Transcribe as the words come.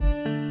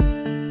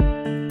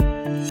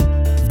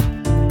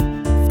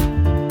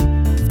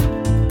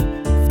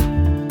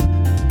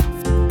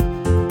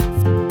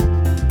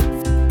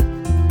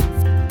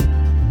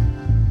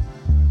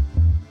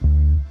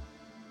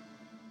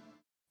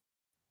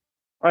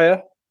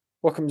Hiya,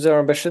 welcome to Zero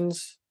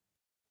Ambitions.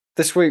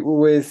 This week we're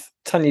with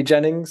Tania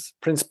Jennings,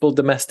 Principal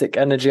Domestic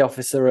Energy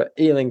Officer at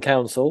Ealing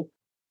Council.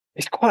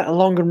 It's quite a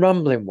long and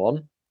rambling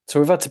one,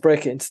 so we've had to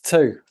break it into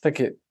two. I think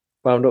it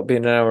wound up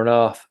being an hour and a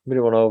half. We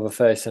don't want to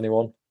overface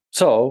anyone.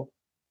 So,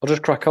 I'll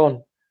just crack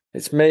on.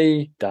 It's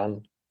me,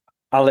 Dan,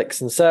 Alex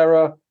and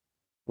Sarah,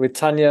 with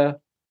Tania.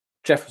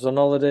 Jeff was on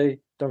holiday.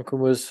 Duncan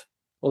was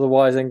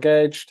otherwise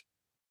engaged.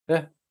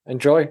 Yeah,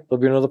 enjoy.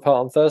 There'll be another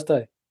part on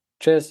Thursday.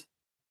 Cheers.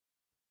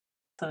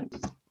 Thanks.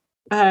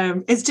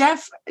 Is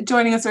Jeff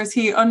joining us, or is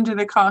he under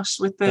the cot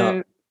with the...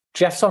 No,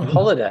 Jeff's on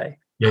holiday.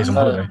 Yeah, he's on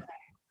holiday.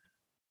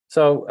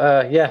 So,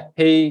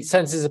 he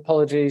sends his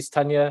apologies,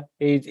 Tania.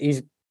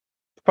 He's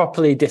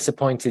properly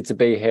disappointed to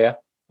be here.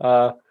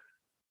 No,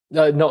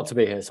 not to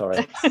be here,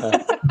 sorry. He's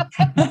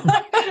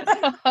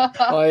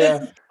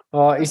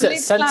at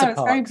Centre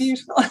Parks. Very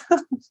beautiful.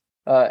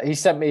 He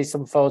sent me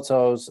some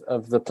photos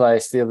of the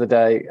place the other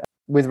day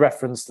with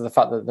reference to the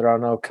fact that there are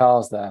no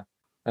cars there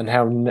and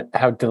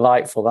how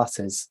delightful that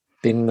is,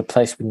 being in a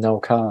place with no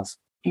cars.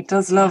 He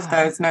does love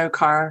those no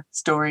car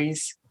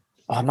stories.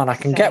 Oh man, I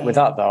can get with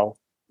that though.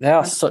 They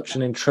are such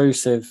an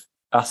intrusive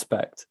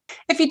aspect.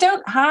 If you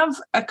don't have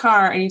a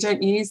car and you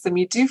don't use them,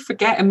 you do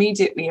forget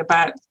immediately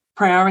about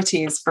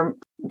priorities for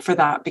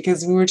that,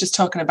 because we were just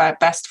talking about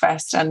Best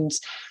Fest and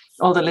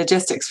all the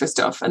logistics for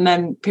stuff, and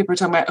then people were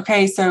talking about,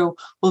 okay, so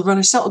we'll run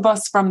a shuttle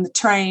bus from the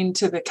train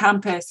to the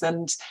campus,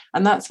 and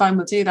that's fine,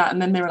 we'll do that.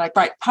 And then they were like,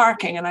 right,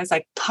 parking, and I was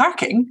like,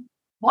 parking?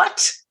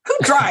 What? Who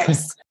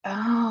drives?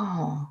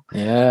 Oh,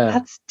 yeah,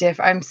 that's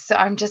different.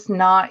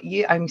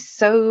 I'm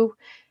so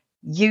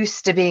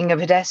used to being a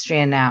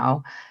pedestrian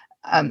now.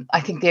 I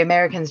think the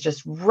Americans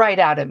just right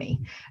out of me.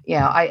 You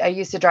know, I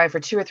used to drive for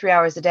 2 or 3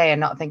 hours a day and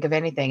not think of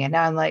anything. And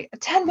now I'm like, a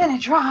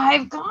 10-minute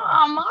drive,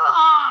 come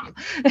on.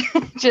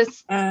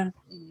 Just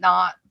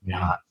not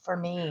for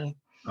me.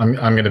 I'm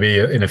going to be,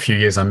 in a few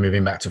years, I'm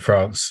moving back to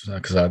France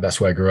because that's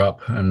where I grew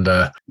up. And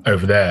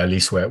over there, at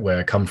least where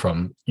I come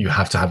from, you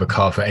have to have a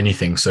car for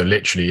anything. So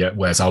literally,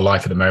 whereas our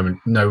life at the moment,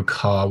 no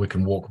car, we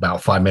can walk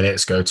about 5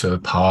 minutes, go to a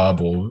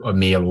pub or a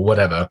meal or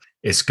whatever.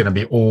 It's going to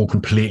be all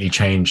completely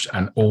changed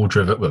and all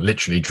driven, well,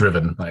 literally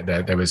driven. Like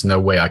there is no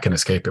way I can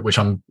escape it, which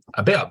I'm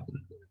a bit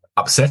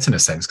upset in a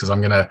sense, because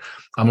I'm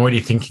already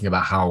thinking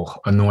about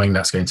how annoying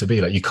that's going to be.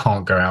 Like you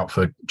can't go out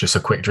for just a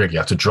quick drink. You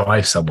have to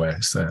drive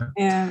somewhere. So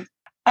yeah.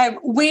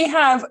 We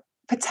have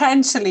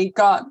potentially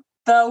got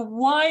the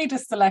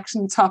widest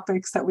selection of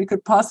topics that we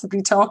could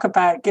possibly talk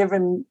about,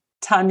 given,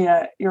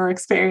 Tania, your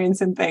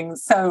experience in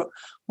things. So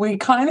we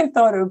kind of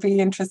thought it would be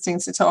interesting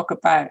to talk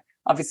about,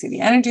 obviously, the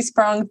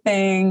Energiesprong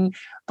thing,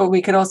 but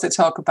we could also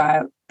talk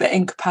about the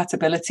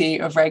incompatibility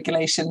of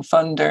regulation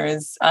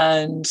funders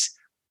and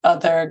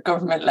other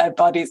government-led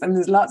bodies. And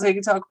there's lots we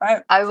can talk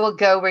about. I will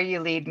go where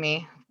you lead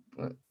me.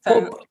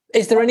 So,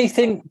 is there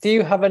anything, do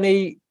you have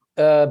any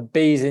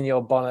bees in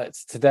your bonnet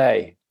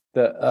today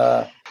that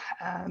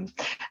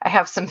I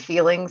have some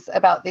feelings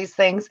about these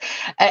things,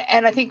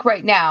 and I think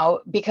right now,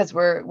 because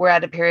we're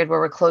at a period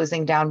where we're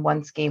closing down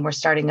one scheme, we're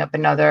starting up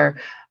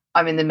another.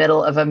 I'm in the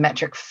middle of a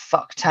metric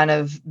fuck ton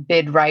of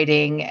bid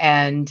writing,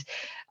 and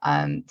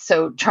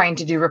so trying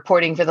to do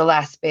reporting for the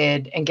last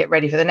bid and get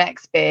ready for the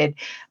next bid.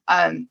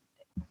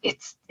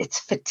 It's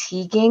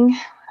fatiguing.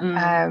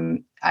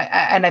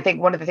 And I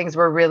think one of the things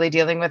we're really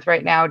dealing with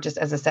right now, just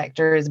as a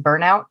sector, is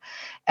burnout.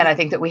 And I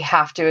think that we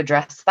have to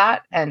address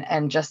that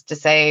and just to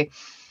say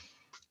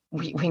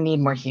we need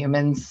more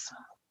humans.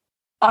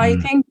 I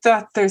think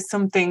that there's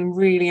something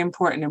really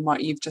important in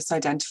what you've just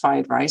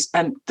identified, right?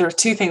 And there are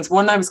two things.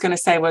 One I was going to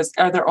say was,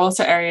 are there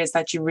also areas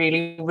that you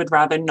really would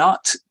rather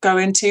not go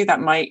into that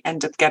might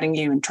end up getting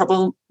you in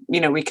trouble?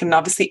 You know, we can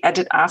obviously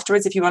edit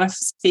afterwards if you want to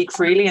speak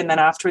freely. And then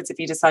afterwards, if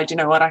you decide, you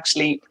know what,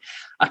 actually,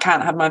 I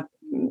can't have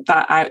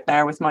that out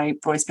there with my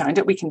voice behind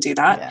it, we can do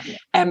that.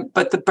 Yeah.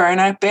 But the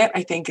burnout bit,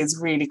 I think, is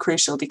really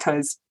crucial,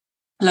 because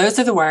loads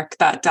of the work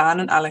that Dan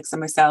and Alex and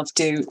myself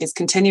do is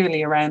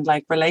continually around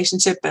like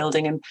relationship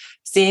building and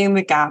seeing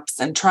the gaps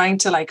and trying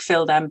to like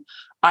fill them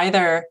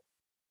either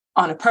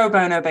on a pro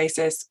bono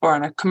basis or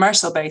on a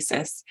commercial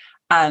basis.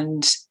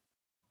 And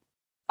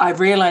I've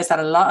realized that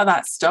a lot of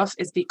that stuff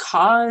is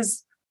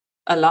because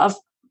a lot of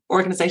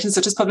organizations,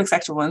 such as public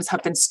sector ones,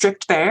 have been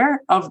stripped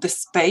bare of the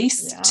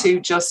space to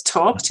just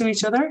talk to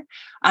each other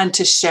and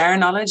to share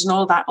knowledge, and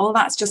all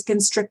that's just been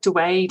stripped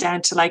away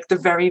down to like the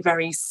very,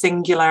 very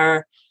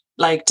singular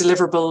like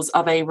deliverables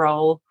of a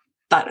role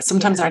that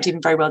sometimes aren't even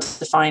very well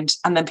defined,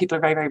 and then people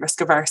are very, very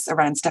risk averse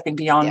around stepping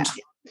beyond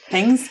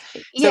things.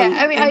 So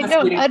I mean,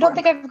 I don't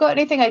think I've got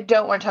anything I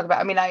don't want to talk about.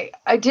 I mean,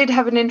 I did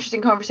have an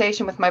interesting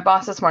conversation with my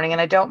boss this morning,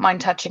 and I don't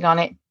mind touching on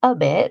it a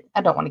bit.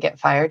 I don't want to get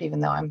fired, even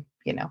though I'm,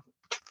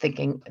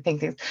 thinking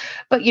things.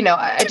 But,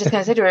 I just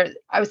kind of said to her,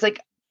 I was like,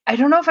 I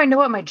don't know if I know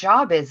what my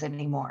job is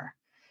anymore,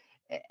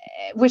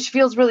 which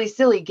feels really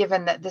silly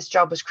given that this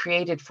job was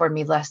created for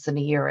me less than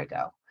a year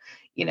ago.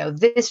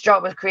 This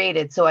job was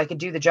created so I could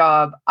do the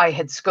job I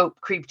had scope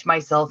creeped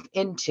myself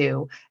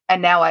into.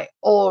 And now I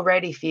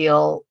already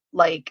feel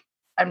like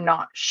I'm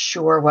not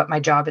sure what my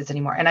job is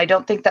anymore. And I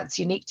don't think that's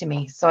unique to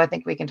me. So I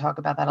think we can talk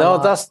about that a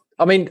lot.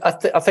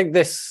 I think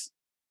this,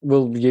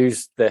 we'll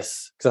use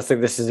this because I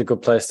think this is a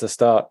good place to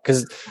start.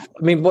 Because,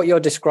 I mean, what you're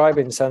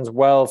describing sounds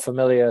well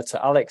familiar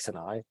to Alex and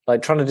I,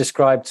 like trying to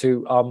describe,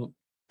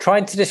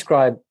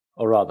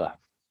 or rather,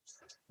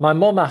 my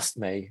mum asked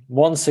me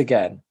once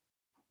again,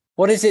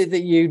 what is it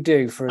that you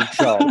do for a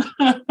job?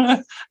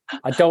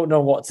 I don't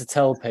know what to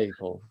tell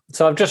people.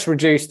 So I've just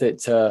reduced it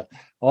to,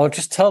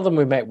 just tell them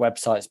we make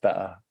websites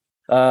better.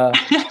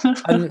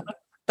 And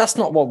that's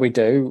not what we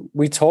do.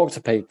 We talk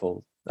to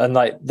people. And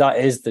like, that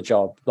is the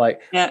job.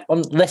 Like,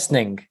 on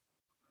listening,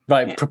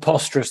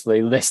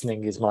 preposterously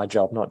listening is my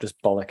job, not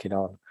just bollocking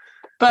on.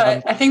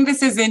 But I think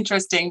this is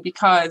interesting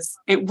because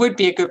it would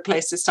be a good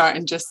place to start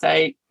and just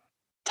say,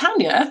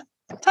 Tania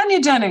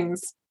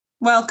Jennings,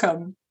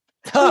 welcome.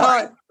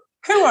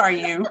 Who are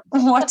you?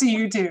 What do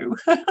you do?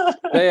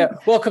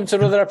 Welcome to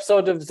another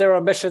episode of Zero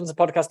Ambitions, a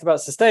podcast about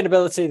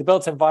sustainability, the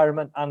built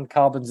environment, and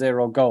carbon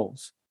zero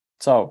goals.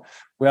 So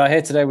we are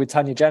here today with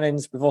Tania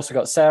Jennings. We've also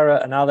got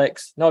Sarah and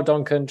Alex. No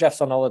Duncan.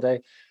 Jeff's on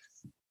holiday.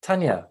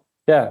 Tania,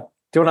 do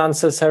you want to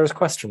answer Sarah's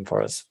question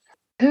for us?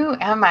 Who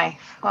am I?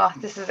 Well,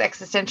 this is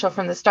existential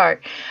from the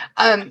start.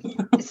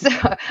 So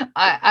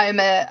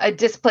I'm a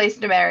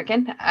displaced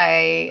American.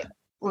 I've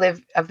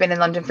been in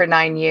London for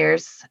 9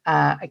 years.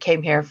 I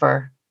came here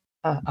for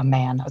a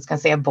man. I was going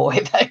to say a boy,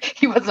 but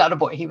he was not a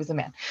boy. He was a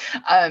man.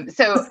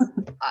 So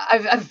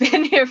I've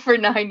been here for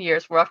 9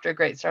 years. We're off to a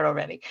great start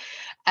already.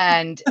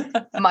 And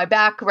my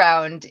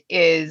background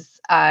is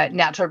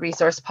natural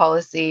resource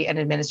policy and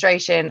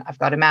administration. I've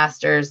got a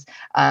master's.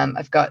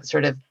 I've got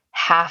sort of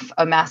half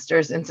a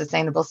master's in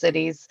sustainable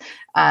cities.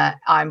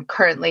 I'm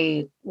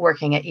currently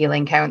working at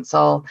Ealing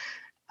Council,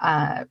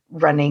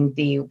 running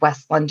the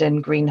West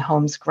London Green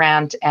Homes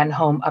Grant and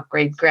Home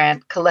Upgrade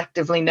Grant,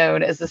 collectively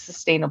known as the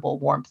Sustainable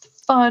Warmth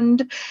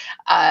Fund,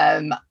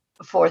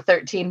 for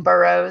 13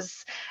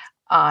 boroughs.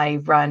 I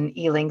run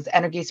Ealing's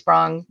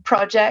Energiesprong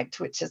project,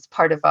 which is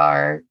part of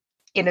our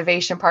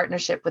innovation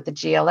partnership with the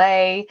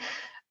GLA.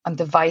 I'm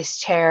the vice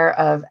chair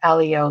of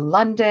Alio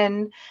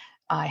London.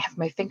 I have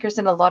my fingers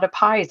in a lot of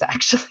pies,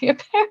 actually.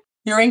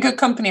 You're in good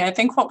company. I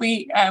think what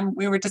we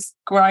were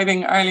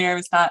describing earlier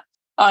is that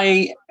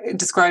I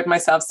described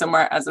myself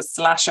somewhere as a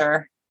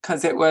slasher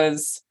because it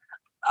was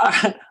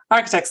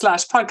architect /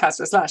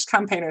 podcaster /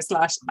 campaigner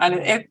 / and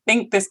I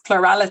think this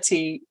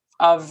plurality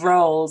of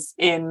roles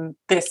in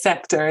this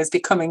sector is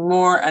becoming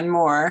more and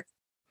more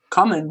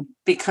common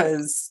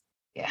because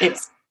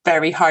it's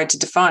very hard to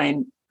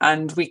define.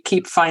 And we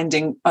keep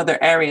finding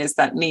other areas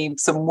that need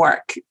some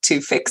work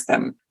to fix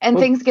them. And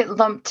things get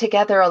lumped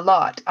together a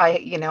lot.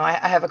 I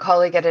have a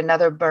colleague at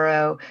another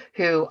borough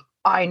who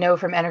I know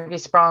from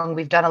Energiesprong.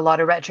 We've done a lot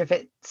of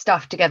retrofit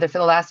stuff together for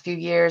the last few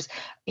years.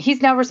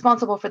 He's now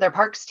responsible for their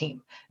parks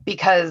team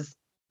because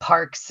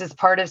parks is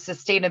part of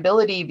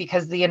sustainability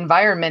because the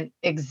environment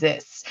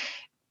exists.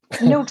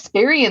 No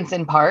experience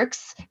in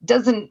parks,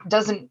 doesn't,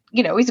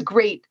 he's a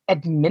great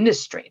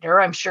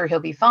administrator. I'm sure he'll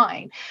be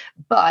fine.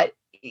 But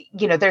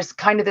there's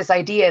kind of this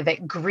idea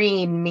that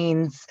green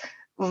means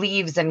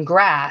leaves and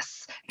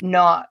grass,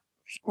 not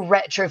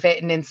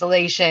retrofit and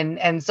insulation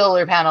and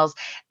solar panels.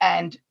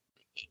 And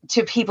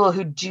to people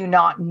who do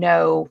not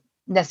know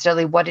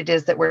necessarily what it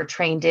is that we're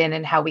trained in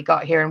and how we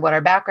got here and what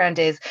our background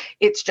is,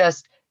 it's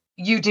just,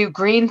 you do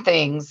green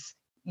things,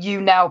 you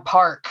now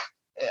park.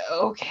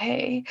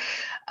 Okay.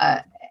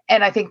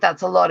 And I think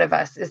that's a lot of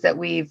us, is that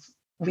we've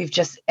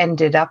just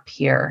ended up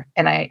here.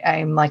 And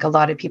I'm like a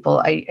lot of people,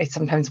 I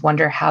sometimes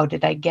wonder, how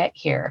did I get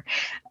here?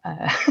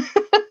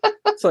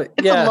 It's a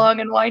long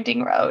and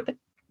winding road.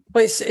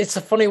 But it's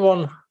a funny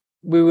one.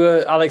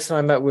 Alex and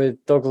I met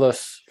with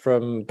Douglas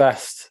from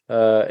Best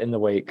in the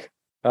week.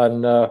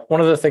 And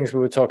one of the things we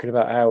were talking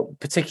about, how,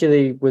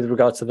 particularly with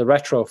regard to the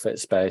retrofit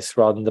space,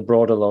 rather than the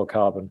broader low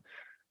carbon,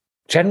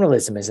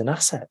 generalism is an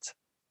asset.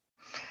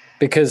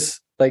 Because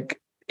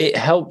it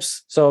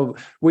helps. So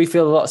we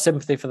feel a lot of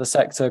sympathy for the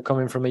sector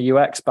coming from a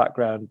UX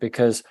background,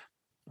 because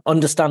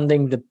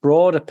understanding the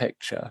broader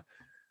picture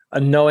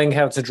and knowing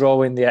how to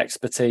draw in the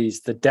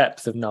expertise, the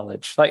depth of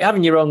knowledge, like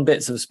having your own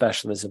bits of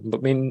specialism,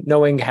 but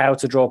knowing how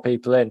to draw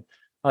people in,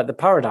 like the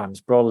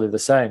paradigm's broadly the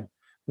same. And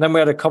then we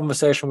had a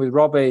conversation with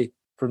Robbie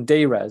from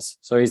DRES.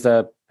 So he's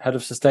the head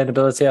of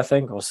sustainability, I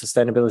think, or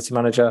sustainability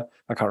manager.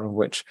 I can't remember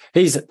which.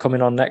 He's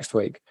coming on next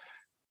week.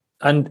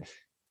 And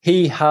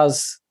he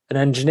has an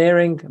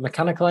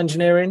mechanical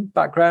engineering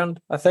background,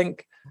 I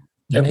think.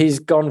 Yep. And he's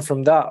gone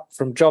from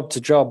job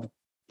to job,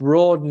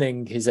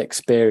 broadening his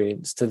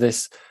experience to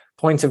this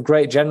point of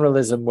great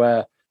generalism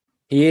where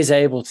he is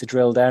able to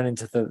drill down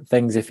into the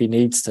things if he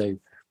needs to,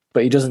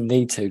 but he doesn't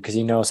need to because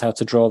he knows how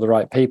to draw the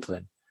right people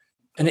in.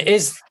 And it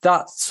is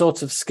that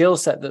sort of skill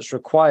set that's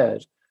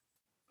required.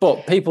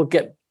 But people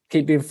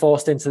keep being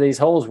forced into these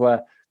holes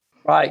where,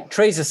 right,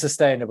 trees are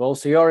sustainable,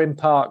 so you're in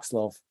parks,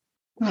 love.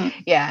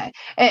 Yeah.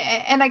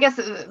 And I guess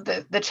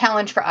the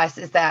challenge for us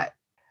is that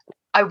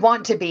I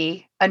want to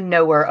be a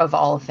knower of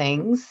all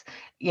things.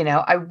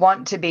 I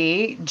want to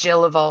be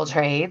Jill of all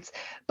trades,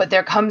 but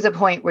there comes a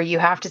point where you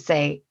have to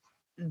say,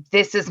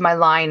 this is my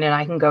line and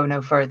I can go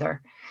no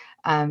further.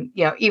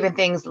 Even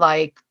things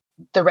like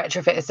the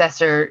retrofit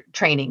assessor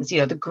trainings,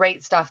 the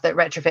great stuff that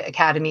Retrofit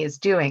Academy is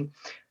doing.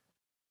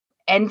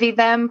 Envy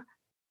them,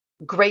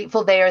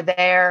 grateful they are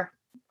there.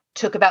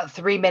 Took about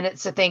 3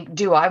 minutes to think,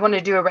 do I want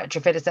to do a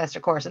retrofit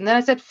assessor course? And then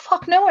I said,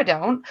 fuck no, I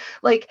don't.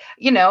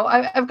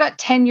 I've got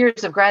 10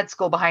 years of grad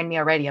school behind me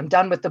already. I'm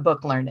done with the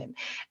book learning.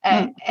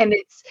 And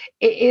it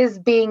is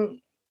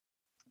being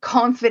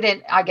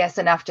confident, I guess,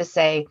 enough to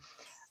say,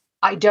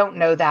 I don't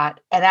know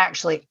that. And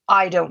actually,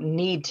 I don't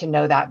need to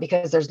know that,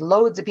 because there's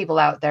loads of people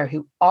out there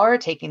who are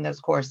taking those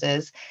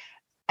courses.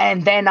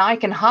 And then I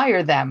can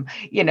hire them,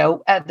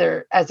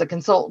 either as a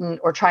consultant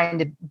or trying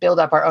to build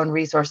up our own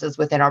resources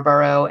within our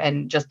borough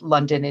and just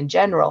London in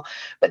general.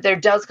 But there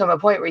does come a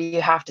point where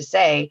you have to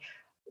say,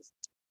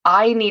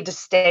 I need to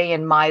stay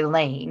in my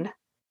lane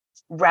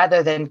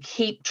rather than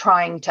keep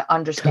trying to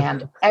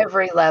understand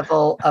every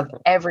level of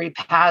every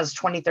PAS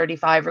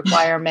 2035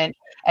 requirement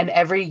and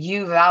every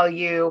U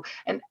value.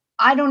 And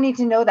I don't need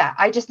to know that.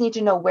 I just need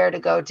to know where to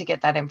go to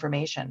get that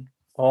information.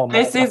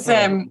 This is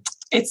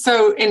it's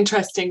so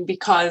interesting,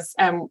 because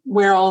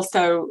we're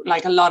also,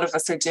 like, a lot of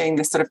us are doing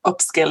this sort of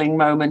upskilling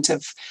moment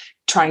of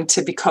trying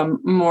to become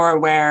more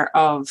aware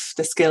of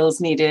the skills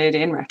needed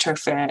in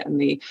retrofit and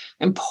the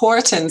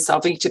importance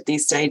of each of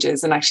these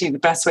stages. And actually the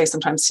best way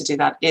sometimes to do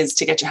that is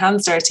to get your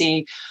hands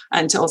dirty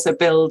and to also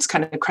build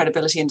kind of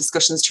credibility in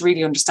discussions to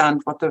really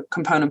understand what the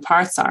component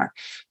parts are.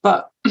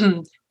 But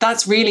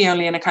that's really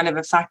only in a kind of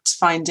a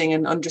fact-finding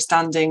and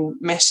understanding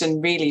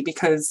mission, really,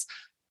 because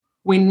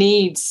we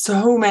need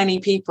so many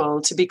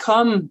people to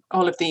become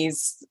all of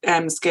these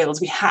skills.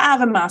 We have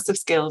a massive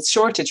skills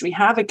shortage. We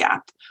have a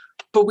gap,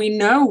 but we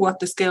know what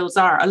the skills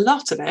are. A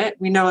lot of it,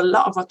 we know a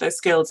lot of what those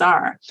skills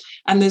are.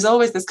 And there's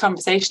always this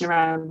conversation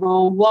around,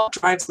 well, what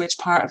drives which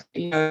part of,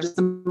 does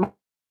the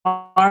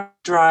market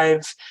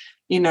drive,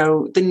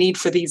 the need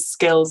for these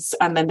skills,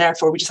 and then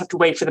therefore we just have to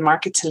wait for the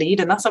market to lead,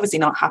 and that's obviously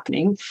not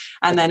happening.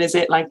 And then is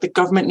it like the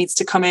government needs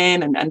to come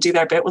in and do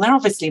their bit? Well, they're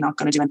obviously not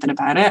going to do anything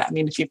about it. I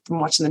mean, if you've been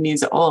watching the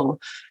news at all,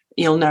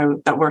 you'll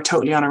know that we're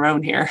totally on our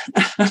own here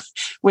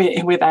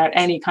without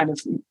any kind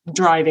of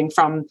driving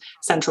from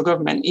central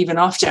government. Even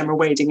Ofgem are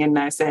wading in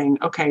now saying,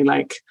 okay,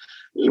 like,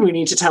 we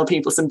need to tell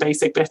people some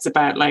basic bits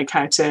about like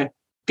how to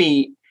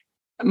be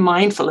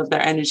mindful of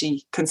their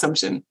energy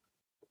consumption.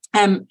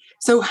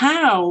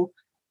 So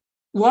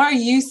what are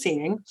you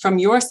seeing from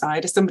your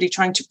side as somebody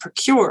trying to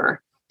procure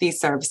these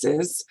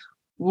services?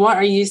 What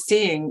are you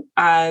seeing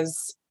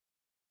as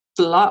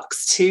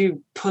blocks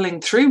to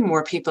pulling through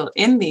more people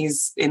in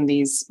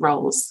these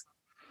roles?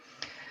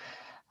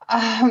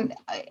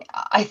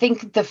 I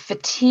think the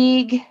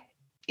fatigue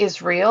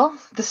is real.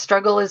 The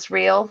struggle is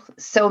real.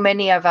 So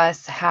many of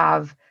us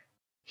have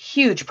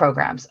huge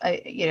programs.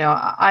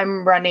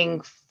 I'm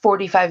running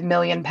 45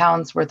 million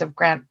pounds worth of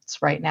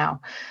grants right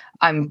now.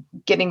 I'm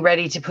getting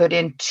ready to put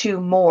in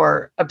 2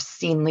 more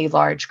obscenely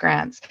large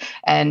grants.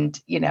 And,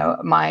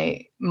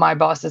 my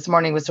boss this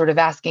morning was sort of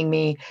asking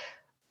me,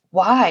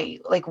 why?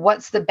 Like,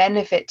 what's the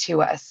benefit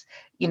to us?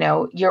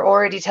 You're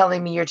already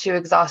telling me you're too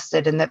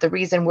exhausted and that the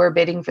reason we're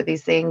bidding for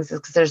these things is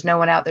because there's no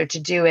one out there to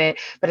do it.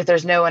 But if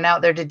there's no one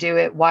out there to do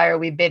it, why are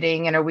we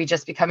bidding? And are we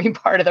just becoming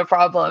part of the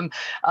problem?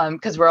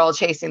 Because we're all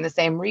chasing the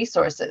same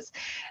resources.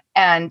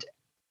 And,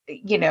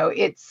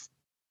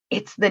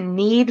 it's the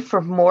need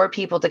for more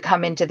people to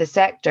come into the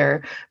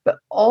sector, but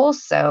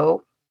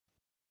also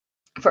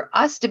for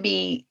us to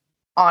be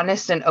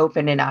honest and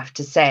open enough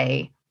to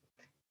say,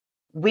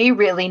 we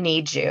really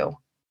need you,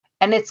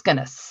 and it's going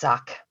to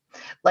suck.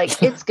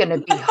 Like, it's going to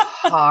be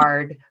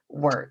hard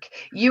work.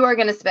 You are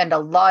going to spend a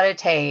lot of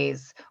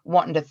days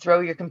wanting to throw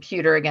your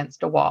computer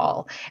against a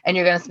wall, and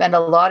you're going to spend a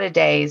lot of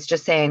days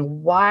just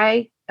saying,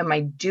 why am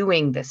I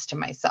doing this to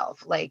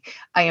myself? Like,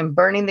 I am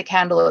burning the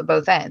candle at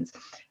both ends.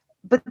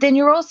 But then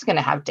you're also going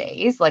to have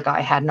days like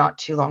I had not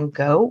too long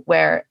ago,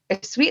 where a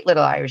sweet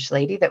little Irish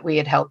lady that we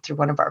had helped through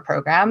one of our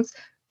programs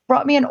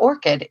brought me an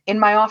orchid in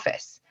my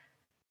office.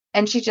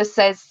 And she just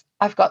says,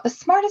 I've got the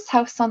smartest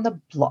house on the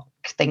block,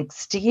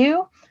 thanks to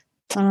you.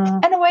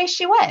 And away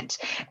she went.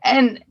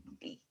 And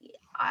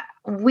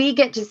we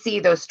get to see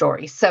those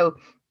stories. So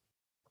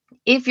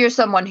if you're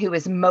someone who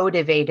is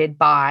motivated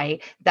by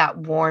that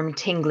warm,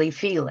 tingly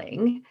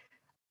feeling,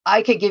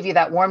 I could give you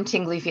that warm,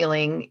 tingly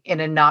feeling in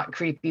a not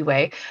creepy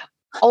way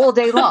all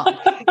day long.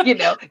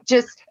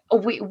 Just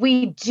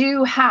we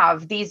do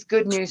have these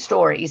good news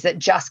stories that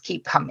just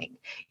keep coming.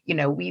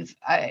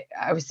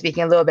 I was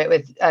speaking a little bit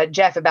with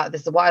Jeff about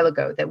this a while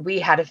ago, that we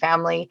had a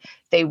family.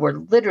 They were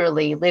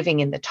literally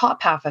living in the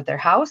top half of their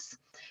house.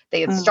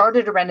 They had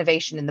started a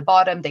renovation in the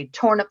bottom. They'd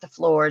torn up the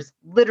floors,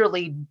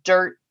 literally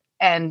dirt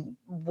and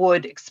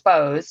wood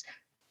exposed,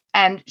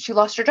 and she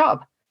lost her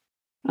job.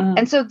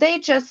 And so they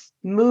just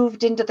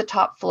moved into the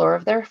top floor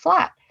of their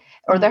flat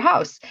or their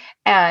house,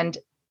 and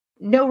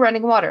no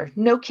running water,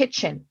 no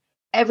kitchen,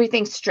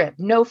 everything stripped,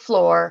 no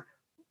floor.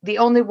 The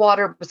only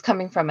water was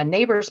coming from a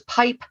neighbor's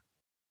pipe.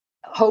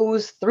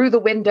 hose through the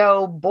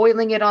window,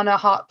 boiling it on a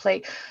hot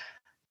plate.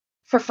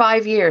 For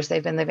 5 years,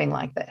 they've been living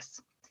like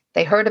this.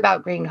 They heard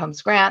about Green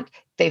Homes Grant.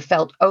 They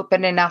felt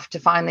open enough to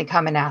finally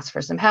come and ask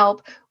for some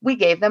help. We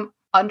gave them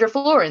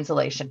underfloor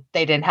insulation.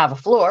 They didn't have a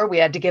floor. We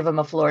had to give them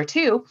a floor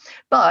too,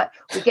 but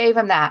we gave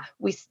them that.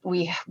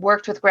 We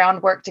worked with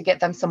Groundwork to get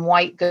them some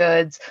white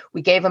goods.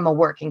 We gave them a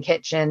working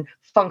kitchen,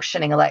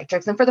 functioning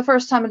electrics. And for the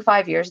first time in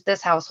 5 years,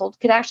 this household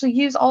could actually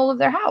use all of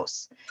their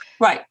house.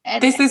 Right.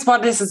 And this is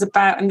what this is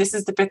about. And this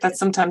is the bit that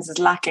sometimes is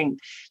lacking.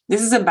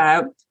 This is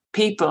about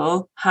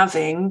people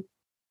having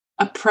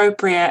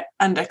appropriate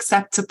and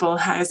acceptable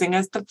housing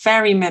as the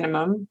very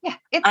minimum,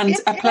 and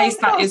a place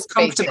that is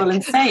comfortable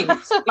and safe.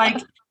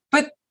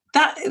 But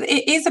that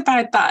it is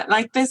about that.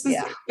 Like this is,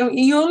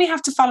 you only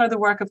have to follow the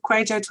work of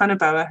Kwejo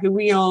Twanaboa, who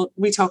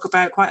we talk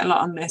about quite a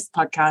lot on this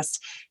podcast,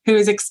 who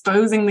is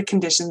exposing the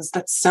conditions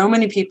that so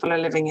many people are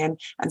living in,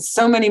 and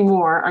so many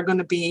more are going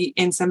to be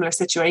in similar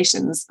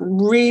situations,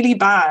 really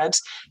bad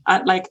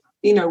at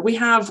we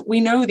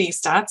know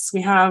these stats.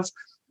 We have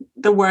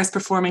the worst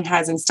performing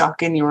housing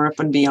stock in Europe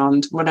and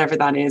beyond, whatever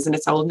that is, and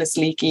it's old and it's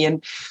leaky,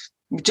 and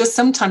we just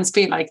sometimes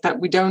feel like that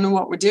we don't know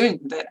what we're doing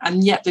with it.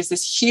 And yet there's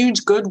this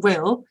huge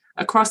goodwill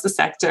across the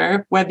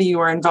sector, whether you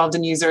are involved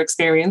in user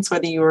experience,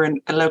 whether you are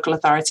in a local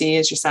authority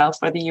as yourself,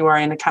 whether you are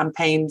in a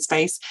campaign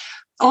space.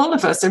 All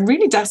of us are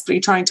really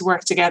desperately trying to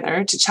work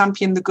together to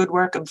champion the good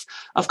work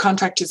of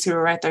contractors who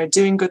are out there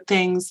doing good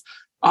things,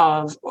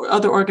 of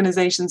other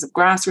organizations, of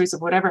grassroots,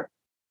 of whatever.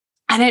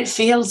 And it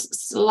feels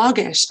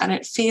sluggish and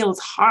it feels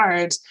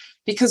hard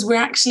because we're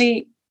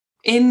actually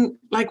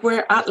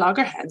we're at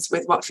loggerheads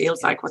with what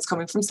feels like what's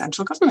coming from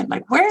central government.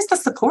 Like, where's the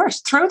support?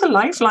 Throw the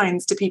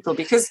lifelines to people,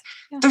 because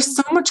there's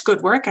so much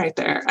good work out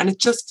there, and it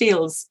just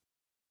feels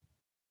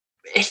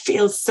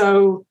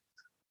so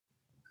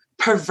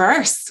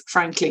perverse,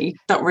 frankly,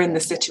 that we're in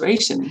this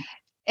situation.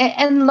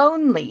 And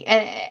lonely.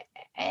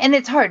 And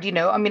it's hard,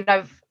 I mean,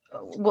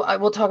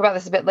 we'll talk about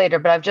this a bit later,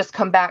 but I've just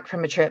come back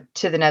from a trip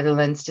to the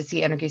Netherlands to see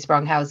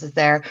Energiesprong houses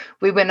there.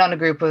 We went on a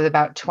group of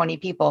about 20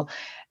 people,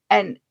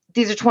 and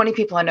these are 20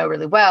 people I know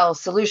really well,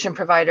 solution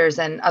providers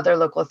and other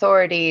local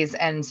authorities,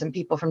 and some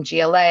people from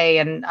GLA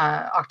and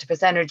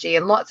Octopus Energy,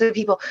 and lots of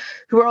people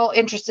who are all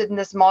interested in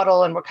this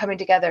model, and we're coming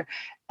together.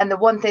 And the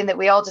one thing that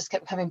we all just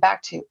kept coming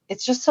back to,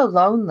 it's just so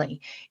lonely.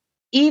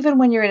 Even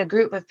when you're in a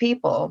group of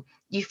people,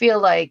 you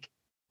feel like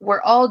we're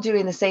all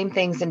doing the same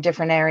things in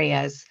different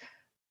areas,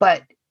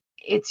 but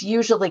it's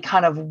usually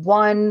kind of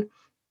one,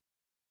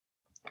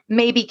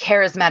 maybe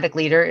charismatic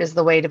leader is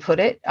the way to put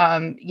it.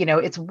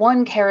 It's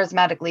one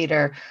charismatic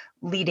leader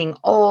leading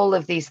all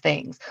of these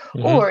things,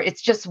 or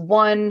it's just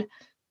one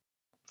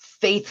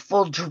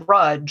faithful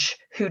drudge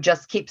who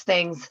just keeps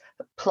things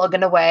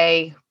plugging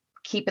away,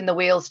 keeping the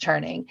wheels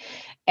turning.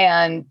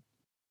 And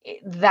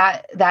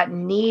that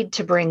need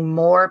to bring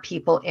more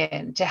people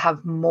in, to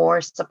have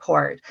more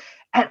support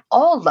at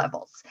all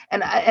levels.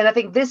 And I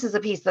think this is a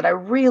piece that I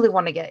really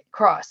want to get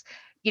across.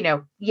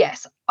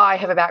 Yes, I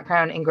have a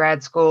background in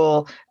grad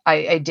school.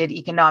 I did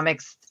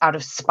economics out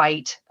of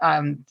spite.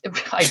 I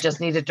just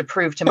needed to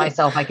prove to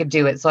myself I could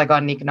do it. So I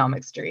got an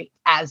economics degree,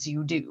 as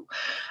you do.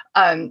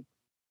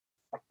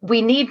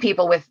 We need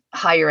people with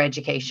higher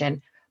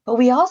education, but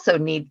we also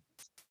need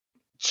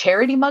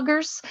charity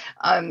muggers.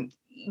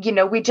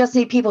 We just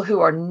need people who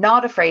are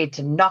not afraid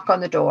to knock on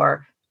the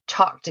door,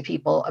 talk to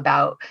people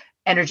about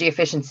energy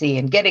efficiency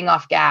and getting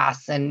off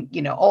gas and,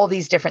 all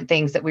these different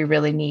things that we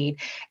really need.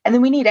 And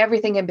then we need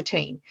everything in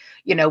between.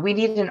 We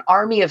need an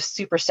army of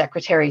super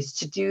secretaries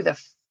to do the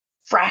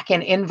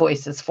fracking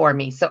invoices for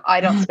me, so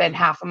I don't spend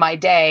half of my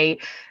day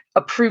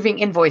approving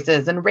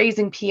invoices and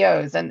raising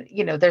POs. And,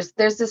 there's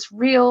this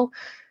real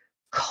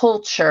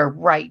culture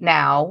right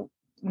now,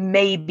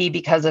 maybe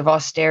because of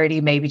austerity,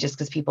 maybe just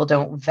because people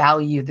don't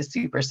value the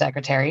super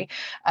secretary.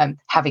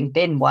 Having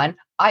been one,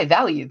 I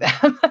value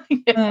them.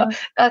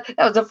 That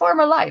was a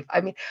former life.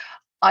 I mean,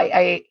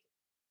 I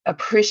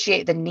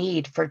appreciate the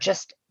need for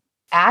just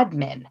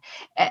admin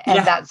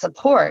and that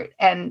support,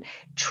 and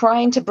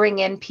trying to bring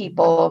in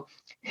people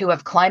who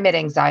have climate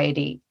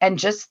anxiety and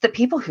just the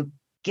people who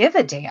give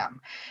a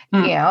damn,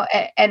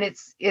 and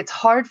it's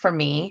hard for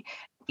me.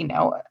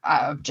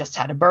 I've just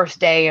had a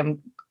birthday.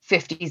 I'm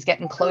 50's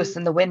getting close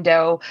in the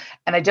window,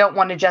 and I don't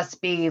want to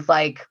just be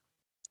like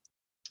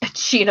a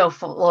Chino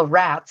full of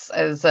rats,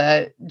 as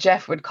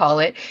Jeff would call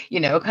it,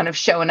 kind of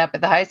showing up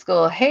at the high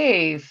school.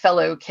 Hey,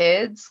 fellow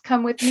kids,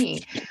 come with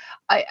me.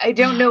 I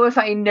don't know if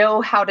I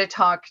know how to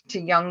talk to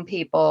young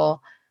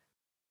people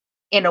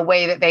in a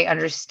way that they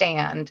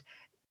understand,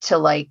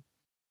 to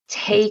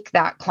take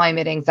that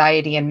climate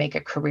anxiety and make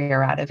a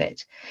career out of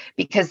it,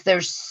 because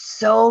there's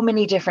so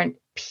many different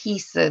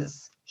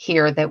pieces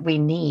here that we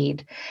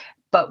need.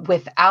 But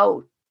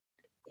without,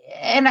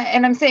 and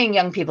I'm saying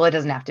young people, it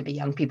doesn't have to be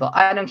young people.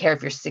 I don't care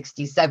if you're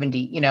 60,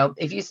 70,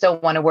 if you still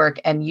want to work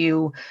and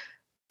you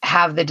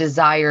have the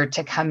desire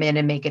to come in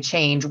and make a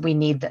change, we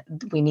need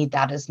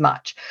that as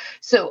much.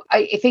 So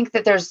I think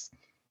that there's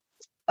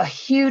a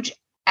huge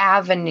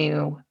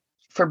avenue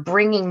for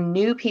bringing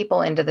new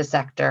people into the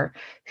sector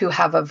who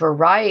have a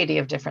variety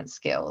of different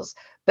skills,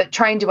 but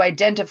trying to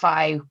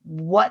identify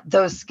what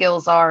those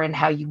skills are and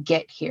how you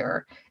get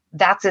here.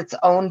 That's its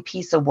own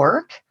piece of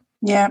work.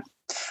 Yeah.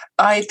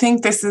 I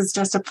think this is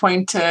just a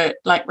point to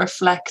like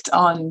reflect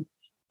on.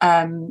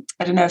 I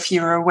don't know if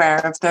you were aware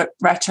of the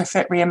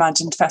Retrofit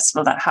Reimagined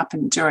Festival that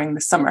happened during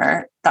the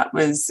summer. That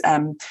was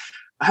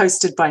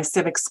hosted by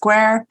Civic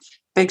Square.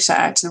 Big shout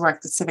out to the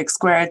work that Civic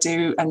Square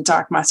do, and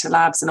Dark Matter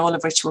Labs, and all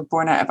of which were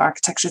born out of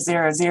Architecture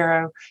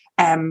 00.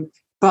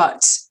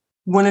 But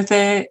one of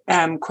the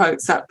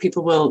quotes that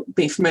people will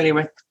be familiar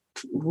with,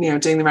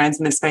 doing the rounds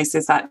in this space,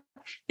 is that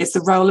it's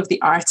the role of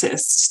the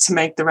artist to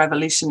make the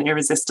revolution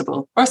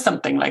irresistible, or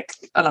something like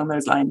along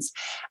those lines.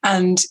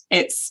 And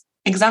it's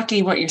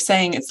exactly what you're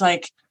saying. It's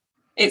like,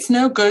 it's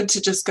no good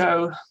to just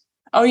go,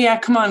 oh yeah,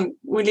 come on,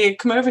 will you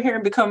come over here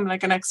and become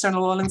like an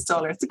external wall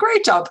installer? It's a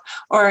great job.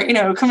 Or,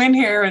 come in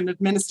here and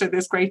administer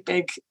this great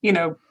big,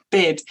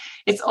 bid.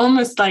 It's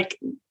almost like,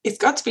 it's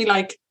got to be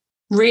like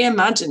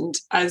reimagined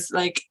as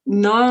like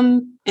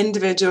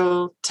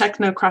non-individual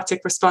technocratic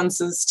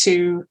responses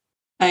to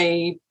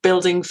a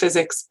building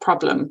physics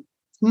problem.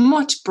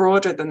 Much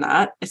broader than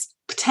that. It's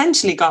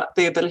potentially got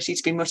the ability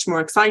to be much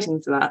more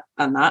exciting than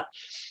that.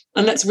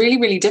 And that's really,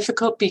 really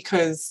difficult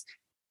because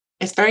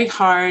it's very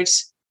hard.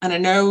 And I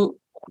know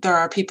there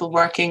are people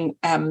working,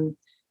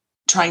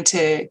 trying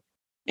to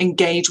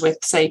engage with,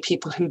 say,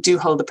 people who do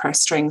hold the purse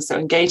strings. So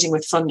engaging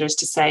with funders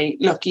to say,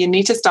 look, you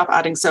need to stop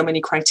adding so many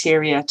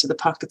criteria to the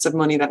pockets of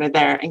money that are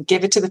there, and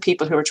give it to the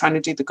people who are trying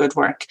to do the good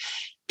work.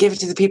 Give it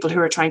to the people who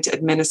are trying to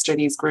administer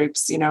these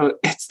groups.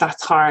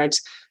 That's hard.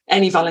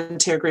 Any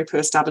volunteer group who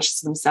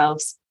establishes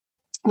themselves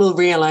will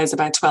realize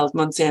about 12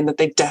 months in that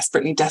they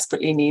desperately,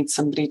 desperately need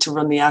somebody to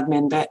run the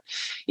admin bit.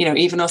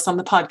 Even us on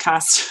the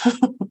podcast,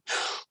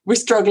 we're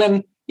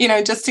struggling,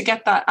 just to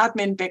get that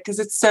admin bit, because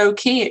it's so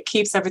key. It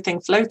keeps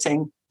everything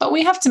floating. But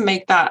we have to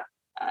make that,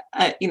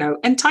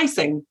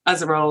 enticing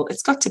as a role.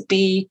 It's got to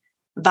be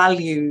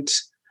valued.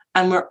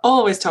 And we're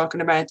always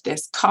talking about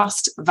this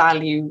cost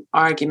value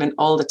argument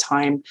all the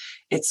time.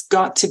 We've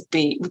got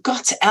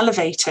to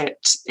elevate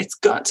it. It's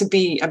got to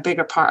be a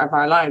bigger part of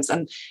our lives.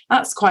 And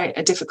that's quite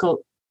a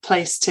difficult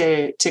place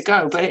to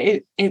go. But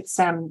it's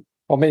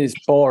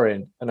it's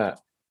boring, isn't it?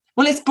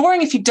 Well, it's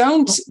boring if you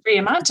don't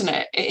reimagine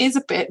it. It is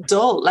a bit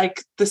dull.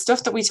 Like, the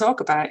stuff that we talk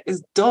about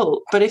is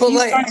dull. But if you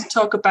start to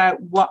talk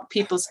about what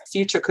people's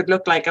future could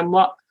look like, and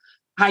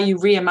how you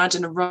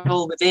reimagine a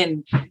role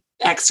within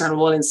external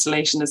wall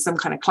installation as some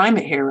kind of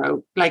climate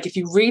hero, like if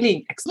you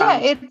really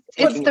expand,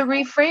 it's the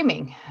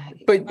reframing.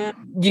 But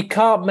you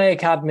can't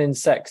make admin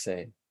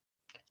sexy.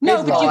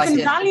 No, but you can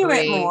value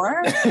it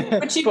more.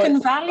 But you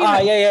can value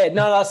it. Yeah.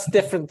 No, that's a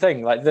different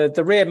thing. Like the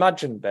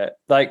reimagined bit.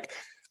 Like,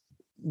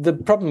 the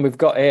problem we've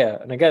got here,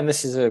 and again,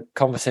 this is a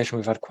conversation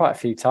we've had quite a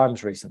few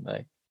times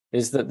recently,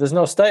 is that there's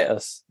no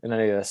status in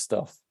any of this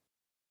stuff.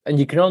 And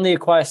you can only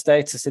acquire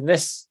status in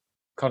this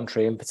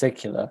country in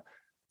particular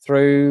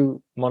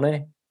through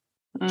money.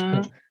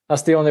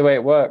 That's the only way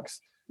it works.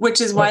 Which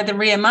is why the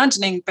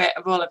reimagining bit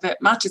of all of it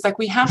matters. Like,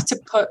 we have to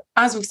put,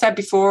 as we've said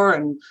before,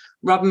 and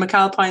Robin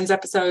McAlpine's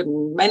episode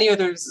and many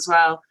others as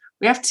well,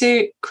 we have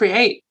to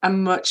create a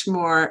much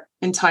more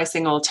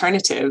enticing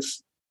alternative.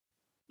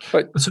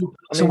 But so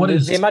what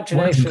is the imagination?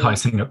 What is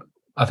enticing?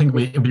 I think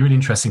it'd be really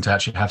interesting to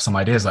actually have some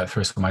ideas, like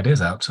throw some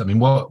ideas out. I mean,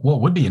 what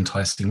would be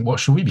enticing? What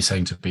should we be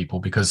saying to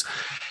people? Because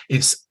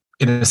it's,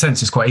 in a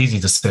sense, it's quite easy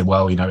to say,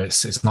 well,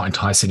 it's not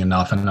enticing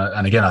enough.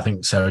 And again, I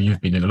think, Sarah,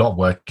 you've been doing a lot of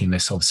work in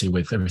this, obviously,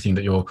 with everything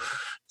that you're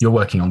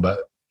working on.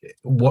 But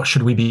what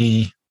should we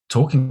be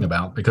talking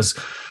about? Because,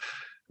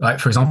 like,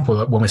 for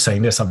example, when we're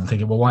saying this, I'm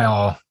thinking, well,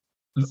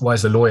 why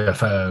is the lawyer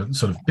for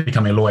sort of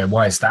becoming a lawyer?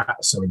 Why is that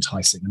so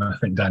enticing? And I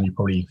think, Dan, you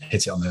probably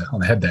hit it on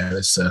the head there.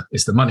 It's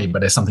the money, but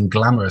there's something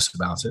glamorous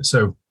about it.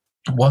 So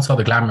what are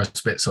the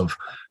glamorous bits of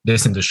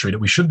this industry that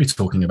we should be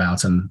talking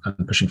about and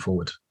pushing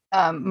forward?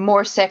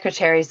 More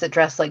secretaries that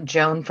dress like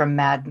Joan from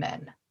Mad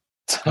Men.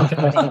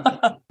 Okay.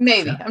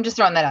 Maybe. I'm just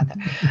throwing that out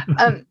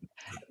there.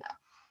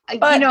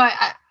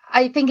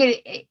 I think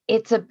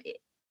it's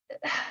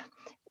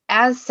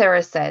as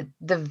Sarah said,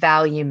 the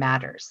value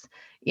matters.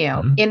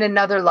 In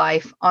another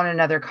life, on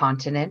another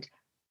continent,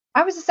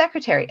 I was a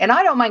secretary, and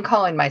I don't mind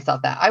calling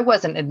myself that. I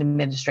wasn't an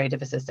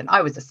administrative assistant.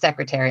 I was a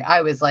secretary.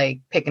 I was like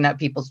picking up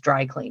people's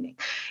dry cleaning,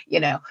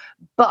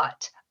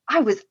 but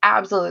I was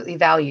absolutely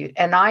valued.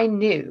 And I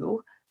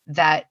knew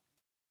that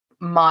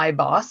my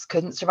boss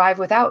couldn't survive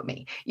without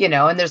me,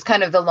 and there's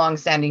kind of the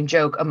longstanding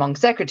joke among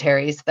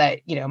secretaries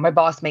that, my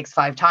boss makes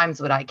 5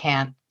 times what I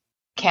can't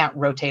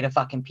rotate a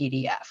fucking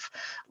PDF.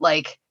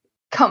 Like,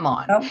 come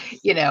on,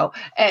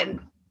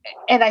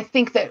 And I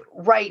think that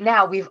right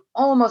now we've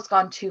almost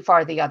gone too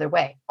far the other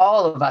way.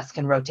 All of us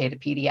can rotate a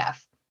PDF.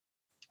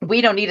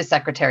 We don't need a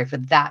secretary for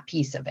that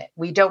piece of it.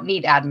 We don't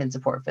need admin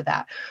support for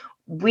that.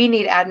 We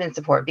need admin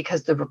support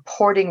because the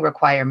reporting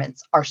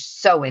requirements are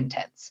so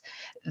intense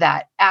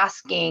that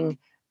asking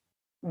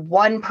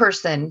one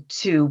person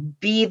to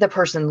be the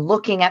person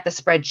looking at the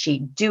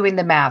spreadsheet, doing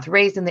the math,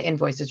 raising the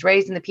invoices,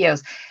 raising the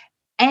POs,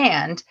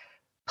 and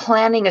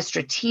planning a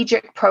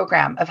strategic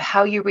program of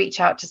how you reach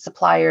out to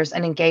suppliers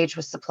and engage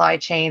with supply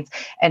chains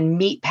and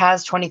meet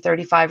PAS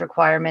 2035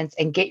 requirements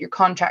and get your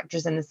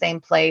contractors in the same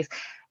place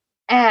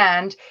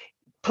and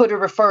put a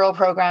referral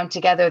program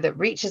together that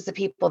reaches the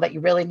people that you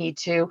really need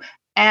to,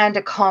 and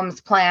a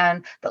comms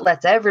plan that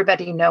lets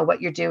everybody know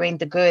what you're doing,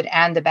 the good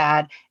and the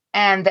bad,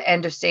 and the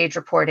end of stage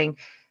reporting.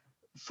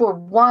 For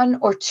 1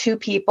 or 2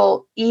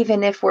 people,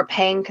 even if we're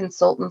paying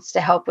consultants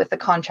to help with the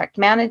contract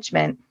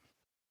management,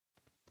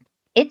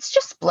 it's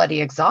just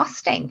bloody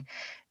exhausting.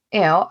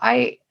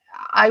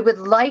 I would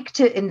like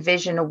to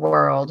envision a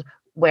world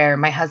where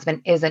my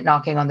husband isn't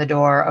knocking on the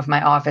door of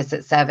my office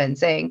at 7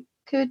 saying,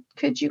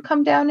 could you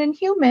come down and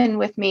human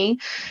with me?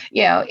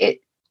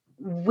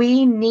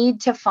 We need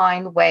to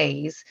find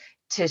ways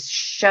to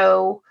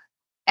show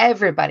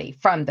everybody,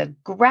 from the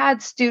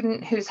grad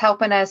student who's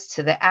helping us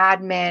to the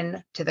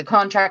admin, to the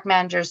contract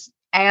managers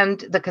and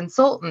the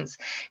consultants,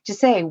 to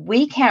say,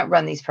 we can't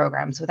run these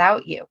programs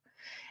without you.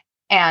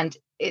 And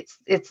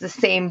it's the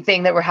same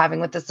thing that we're having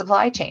with the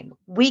supply chain.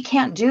 We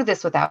can't do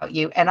this without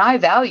you. And I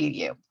value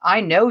you.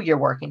 I know you're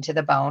working to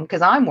the bone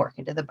because I'm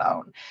working to the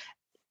bone.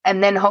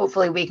 And then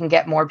hopefully we can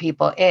get more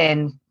people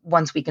in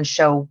once we can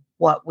show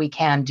what we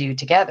can do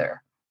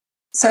together.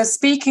 So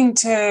speaking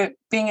to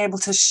being able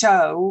to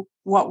show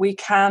what we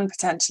can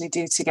potentially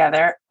do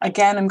together,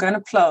 again, I'm going to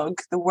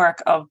plug the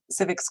work of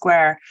Civic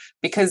Square,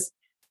 because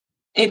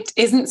it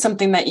isn't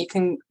something that you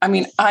can,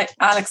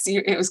 Alex,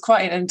 it was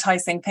quite an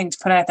enticing thing to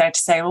put out there to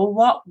say, well,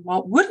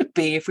 what would it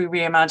be if we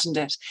reimagined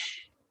it?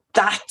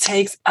 That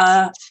takes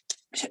a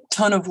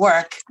ton of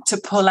work to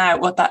pull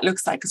out what that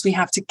looks like, because we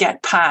have to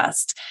get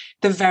past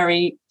the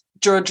very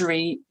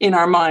drudgery in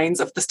our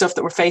minds of the stuff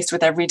that we're faced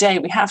with every day.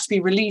 We have to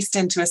be released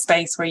into a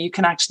space where you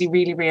can actually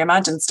really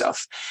reimagine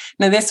stuff.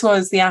 Now, this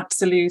was the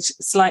absolute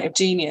sleight of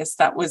genius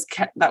that was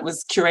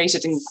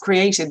curated and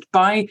created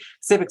by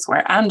Civic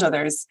Square and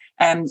others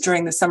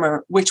during the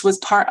summer, which was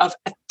part of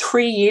a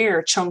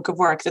 3-year chunk of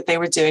work that they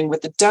were doing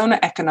with the Donut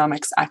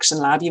Economics Action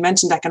Lab. You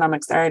mentioned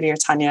economics earlier,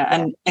 Tania,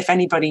 and if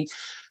anybody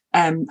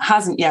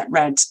hasn't yet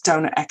read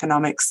Donut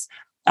Economics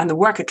and the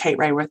work of Kate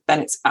Rayworth, then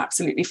it's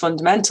absolutely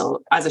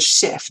fundamental as a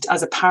shift,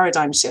 as a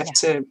paradigm shift,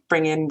 to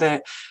bring in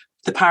the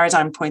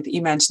paradigm point that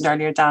you mentioned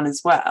earlier, Dan,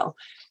 as well.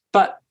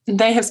 But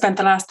they have spent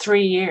the last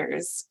 3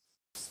 years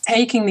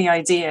taking the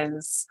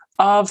ideas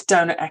of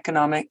donut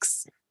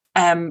economics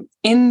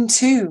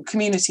into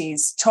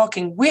communities,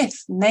 talking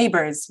with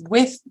neighbours,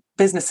 with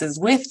businesses,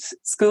 with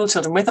school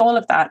children, with all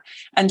of that,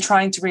 and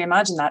trying to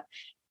reimagine that.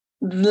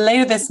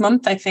 Later this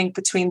month, I think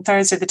between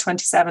Thursday the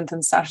 27th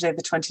and Saturday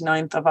the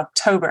 29th of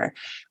October,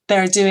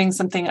 they're doing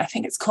something, I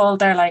think it's called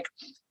their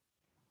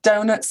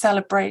donut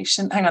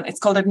celebration. Hang on, it's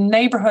called a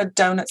neighborhood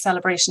donut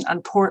celebration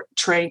and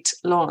portrait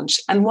launch.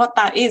 And what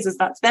that is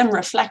that's them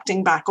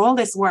reflecting back all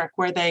this work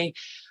where they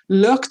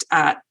looked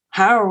at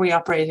how are we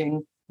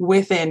operating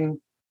within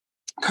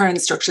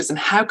current structures and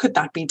how could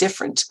that be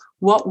different?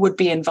 What would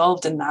be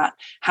involved in that?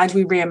 How do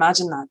we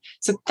reimagine that?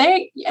 So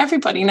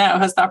everybody now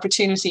has the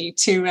opportunity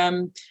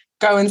to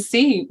go and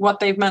see what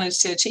they've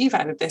managed to achieve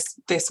out of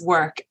this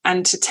work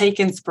and to take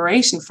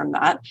inspiration from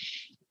that.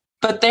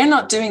 But they're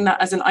not doing that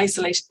as an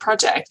isolated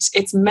project.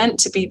 It's meant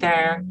to be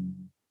there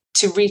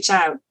to reach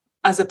out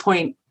as a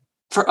point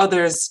for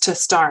others to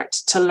start,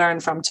 to learn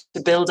from, to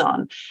build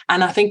on.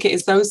 And I think it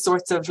is those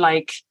sorts of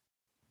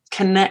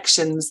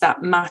connections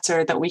that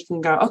matter, that we can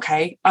go,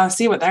 okay, I'll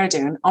see what they're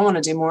doing. I want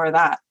to do more of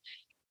that.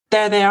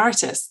 They're the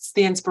artists,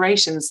 the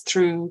inspirations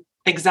through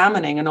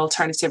examining an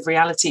alternative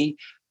reality,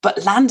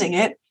 but landing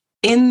it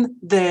in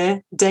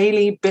the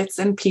daily bits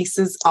and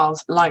pieces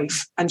of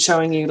life and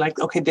showing you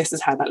okay, this is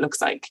how that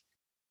looks like.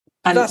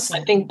 And I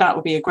think that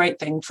would be a great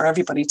thing for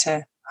everybody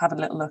to have a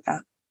little look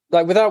at.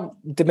 Without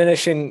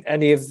diminishing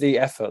any of the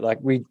effort,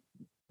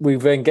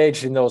 we've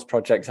engaged in those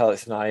projects,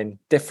 Alex and I, in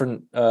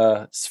different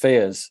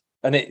spheres,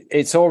 and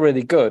it's all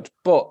really good,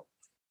 but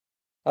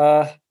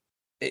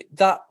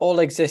that all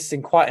exists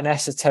in quite an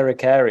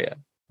esoteric area,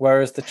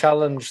 whereas the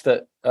challenge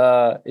that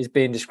is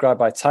being described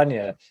by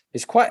Tania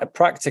is quite a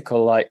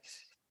practical,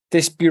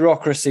 this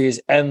bureaucracy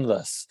is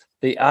endless.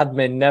 The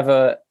admin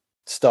never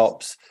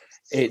stops.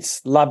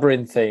 It's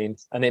labyrinthine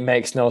and it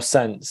makes no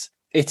sense.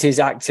 It is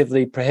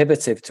actively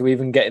prohibitive to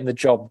even getting the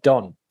job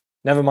done,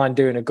 never mind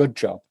doing a good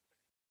job.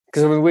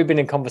 Because we've been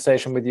in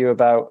conversation with you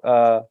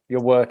about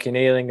your work in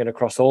Ealing and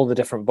across all the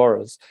different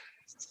boroughs,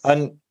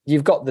 and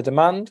you've got the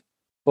demand,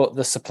 but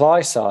the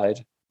supply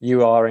side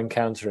you are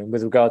encountering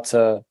with regard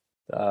to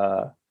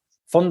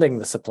funding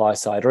the supply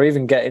side, or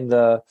even getting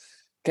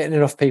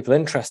enough people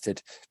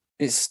interested,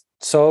 it's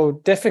so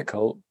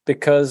difficult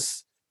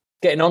because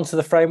getting onto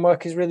the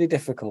framework is really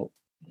difficult.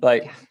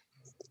 But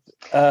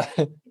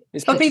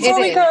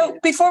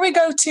before we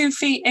go 2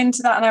 feet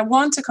into that, and I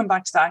want to come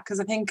back to that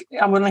because I think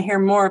I want to hear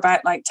more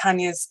about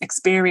Tania's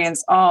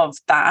experience of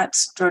that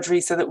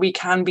drudgery, so that we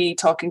can be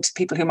talking to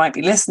people who might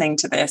be listening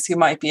to this, who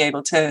might be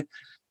able to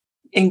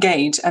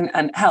engage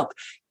and help.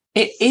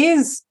 It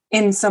is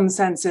in some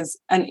senses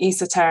an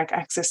esoteric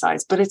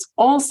exercise, but it's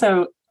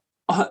also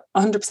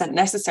 100%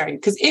 necessary.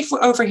 Because if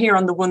we're over here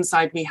on the one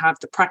side, we have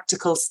the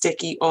practical,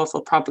 sticky,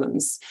 awful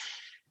problems.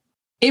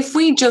 If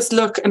we just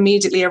look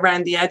immediately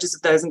around the edges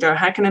of those and go,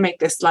 how can I make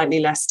this slightly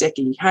less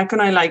sticky? How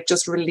can I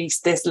just release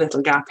this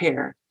little gap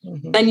here?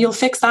 Mm-hmm. Then you'll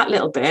fix that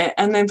little bit.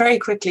 And then very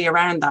quickly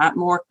around that,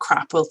 more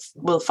crap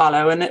will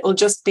follow. And it will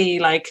just be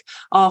like,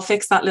 oh, I'll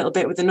fix that little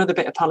bit with another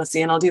bit of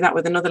policy. And I'll do that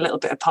with another little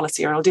bit of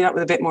policy, or I'll do that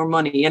with a bit more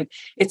money. And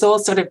it's all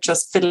sort of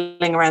just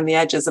fiddling around the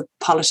edges of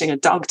polishing a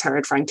dog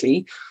turd,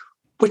 frankly,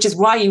 which is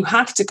why you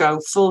have to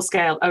go full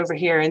scale over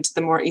here into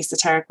the more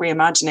esoteric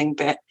reimagining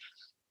bit.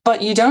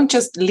 But you don't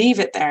just leave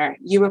it there.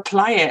 You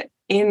apply it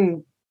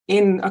in,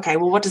 okay,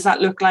 well, what does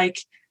that look like?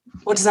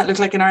 What does that look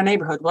like in our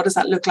neighborhood? What does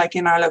that look like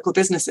in our local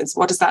businesses?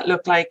 What does that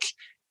look like,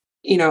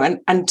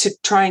 and to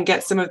try and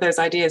get some of those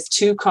ideas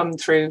to come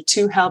through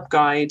to help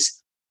guide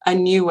a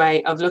new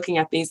way of looking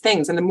at these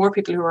things. And the more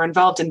people who are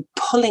involved in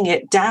pull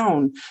it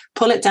down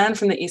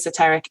from the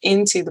esoteric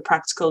into the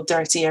practical,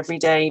 dirty,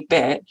 everyday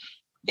bit,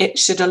 it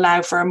should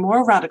allow for a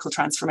more radical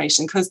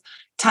transformation. Because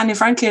Tania,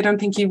 frankly, I don't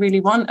think you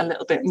really want a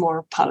little bit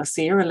more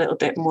policy or a little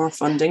bit more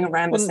funding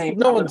around the same.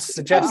 No one's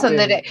suggesting.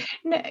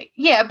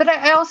 Yeah, but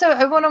I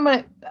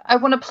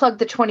want to plug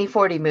the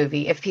 2040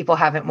 movie if people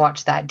haven't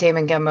watched that.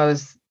 Damon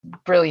Gummo's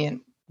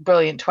brilliant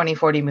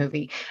 2040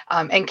 movie,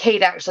 and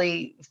Kate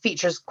actually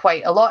features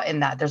quite a lot in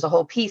that. There's a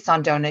whole piece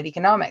on donut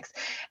economics,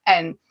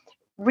 and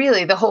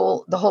really the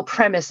whole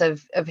premise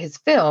of his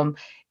film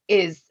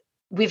is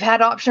we've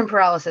had option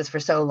paralysis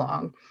for so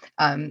long.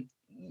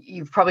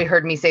 You've probably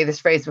heard me say this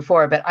phrase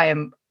before, but I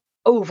am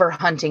over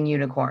hunting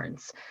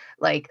unicorns.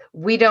 Like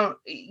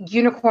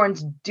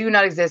unicorns do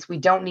not exist. We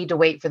don't need to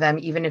wait for them.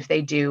 Even if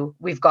they do,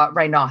 we've got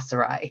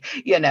rhinoceri,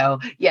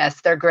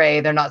 yes, they're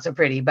gray. They're not so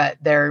pretty, but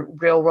they're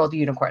real world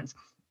unicorns.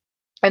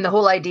 And the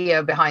whole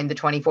idea behind the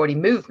 2040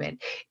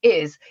 movement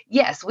is,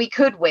 yes, we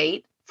could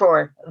wait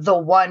for the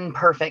one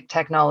perfect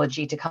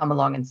technology to come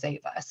along and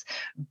save us.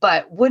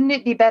 But wouldn't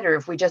it be better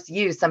if we just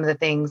use some of the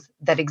things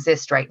that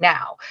exist right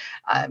now?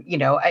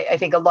 I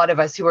think a lot of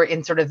us who are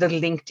in sort of the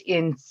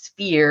LinkedIn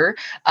sphere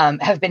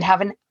have been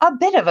having a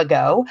bit of a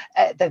go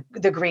at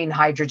the green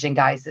hydrogen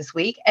guys this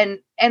week, and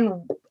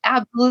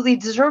absolutely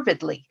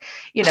deservedly.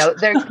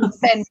 They're going to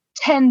spend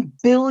 £10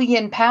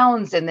 billion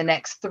in the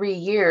next 3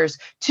 years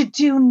to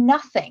do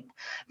nothing.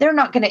 They're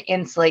not going to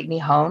insulate any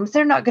homes.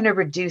 They're not going to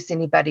reduce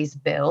anybody's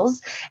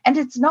bills. And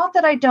it's not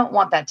that I don't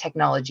want that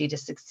technology to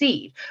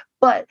succeed,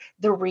 but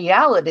the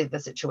reality of the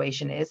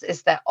situation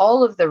is that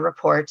all of the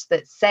reports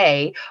that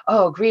say,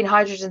 oh, green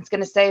hydrogen is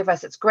going to save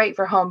us, it's great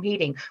for home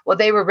heating, well,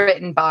 they were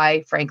written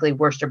by, frankly,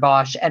 Worcester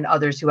Bosch and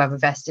others who have a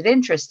vested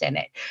interest in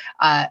it,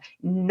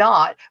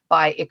 not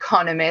by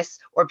economists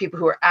or people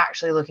who are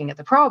actually looking at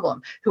the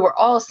problem, who are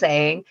all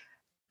saying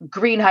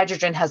green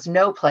hydrogen has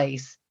no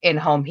place in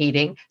home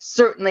heating,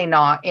 certainly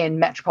not in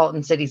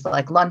metropolitan cities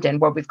like London,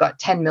 where we've got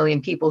 10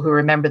 million people who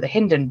remember the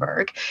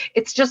Hindenburg.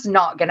 It's just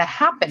not going to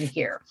happen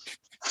here.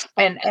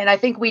 And I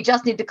think we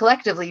just need to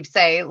collectively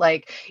say,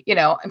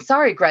 I'm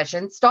sorry,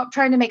 Gretchen, stop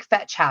trying to make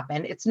fetch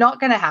happen. It's not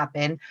going to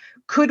happen.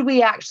 Could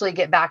we actually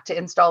get back to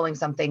installing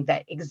something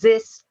that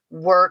exists,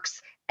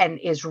 works, and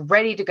is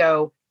ready to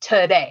go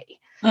today?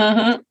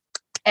 Mm-hmm.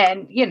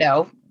 And,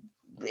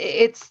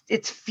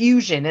 it's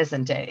fusion,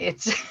 isn't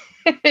it?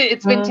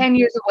 It's been 10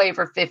 years away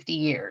for 50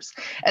 years.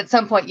 At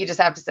some point, you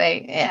just have to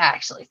say,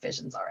 actually,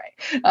 fission's all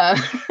right.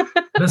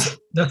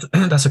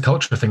 That's a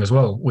culture thing as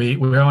well. We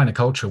are in a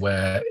culture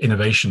where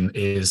innovation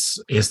is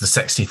the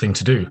sexy thing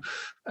to do.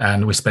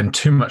 And we spend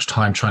too much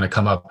time trying to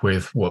come up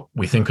with what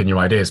we think are new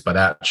ideas, but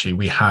actually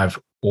we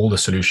have all the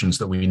solutions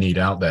that we need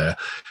out there.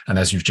 And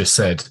as you've just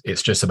said,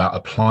 it's just about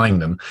applying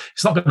them.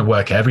 It's not going to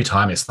work every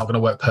time. It's not going to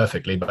work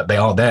perfectly, but they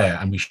are there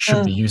and we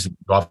should be using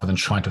them rather than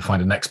trying to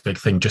find the next big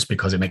thing just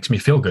because it makes me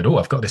feel good. Oh,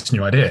 I've got this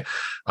new idea.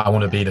 I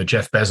want to be the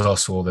Jeff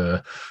Bezos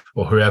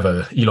or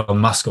whoever, Elon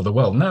Musk of the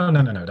world. No.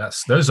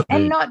 Those are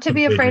and not to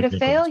be afraid of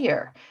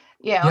failure.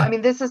 Yeah. I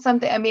mean, this is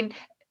something,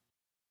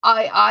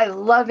 I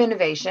love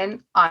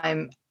innovation.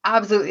 I'm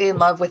absolutely in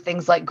love with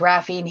things like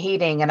graphene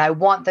heating, and I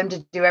want them to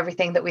do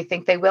everything that we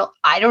think they will.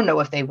 I don't know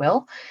if they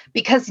will,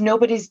 because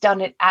nobody's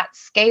done it at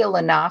scale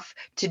enough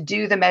to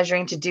do the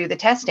measuring, to do the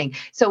testing.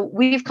 So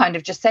we've kind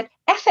of just said,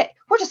 F it,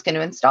 we're just going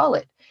to install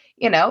it.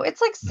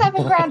 It's like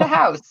 $7,000 a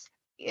house.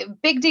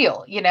 Big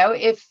deal.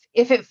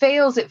 If it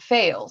fails, it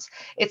fails.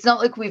 It's not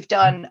like we've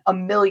done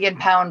 £1 million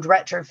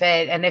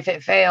retrofit, and if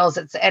it fails,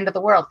 it's the end of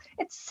the world.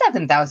 It's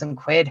 7,000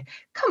 quid.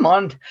 Come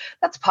on,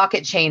 that's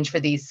pocket change for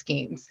these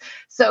schemes.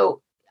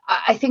 So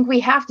I think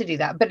we have to do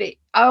that. But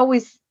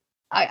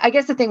I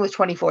guess the thing with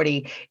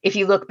 2040, if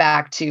you look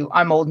back to,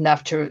 I'm old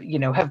enough to,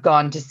 have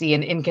gone to see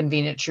An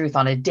Inconvenient Truth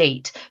on a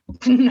Date.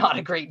 Not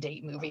a great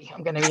date movie,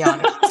 I'm going to be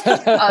honest.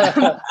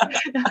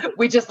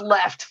 We just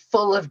left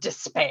full of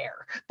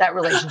despair. That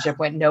relationship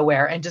went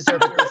nowhere, and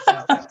deservedly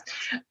so.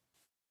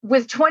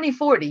 With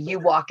 2040, you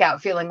walk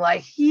out feeling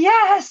like,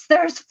 yes,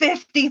 there's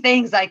 50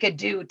 things I could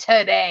do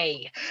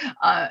today.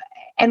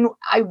 And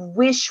I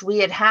wish we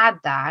had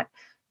that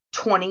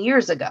 20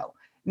 years ago.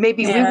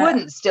 Maybe we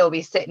wouldn't still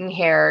be sitting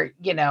here,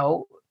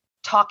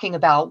 talking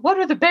about what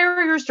are the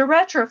barriers to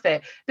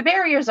retrofit. The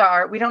barriers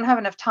are we don't have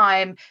enough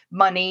time,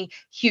 money,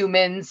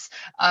 humans.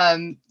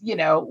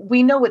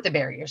 We know what the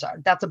barriers are.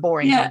 That's a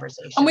boring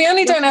conversation. And we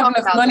only don't have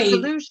enough money.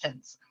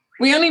 Solutions.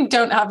 We only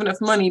don't have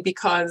enough money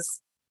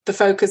because the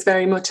focus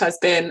very much has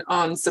been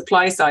on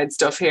supply side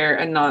stuff here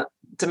and not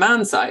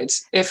demand side.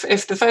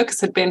 If the focus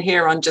had been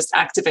here on just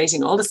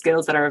activating all the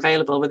skills that are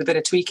available with a bit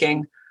of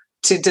tweaking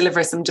to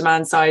deliver some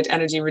demand side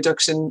energy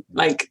reduction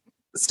like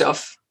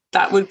stuff,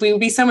 we would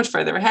be so much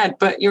further ahead.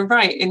 But you're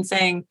right in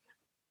saying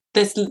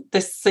this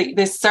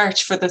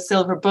search for the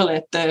silver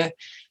bullet, the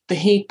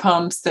heat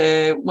pumps,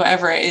 the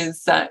whatever it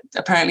is that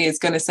apparently is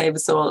going to save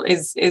us all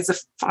is a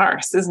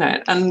farce, isn't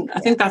it? And I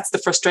think that's the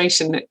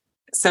frustration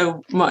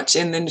so much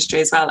in the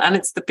industry as well. And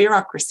it's the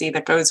bureaucracy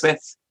that goes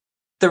with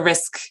the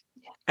risk.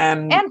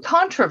 And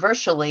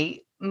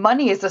controversially,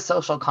 money is a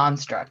social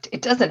construct.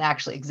 It doesn't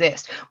actually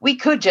exist. We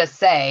could just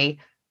say,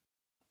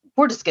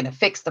 we're just going to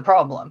fix the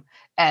problem.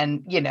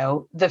 And,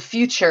 the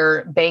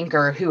future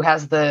banker who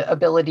has the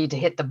ability to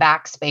hit the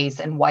backspace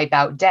and wipe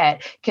out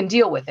debt can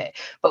deal with it.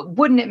 But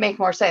wouldn't it make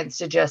more sense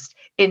to just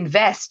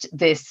invest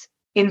this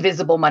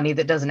invisible money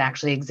that doesn't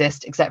actually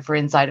exist except for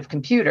inside of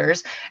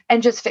computers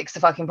and just fix the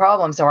fucking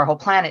problem so our whole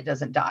planet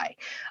doesn't die?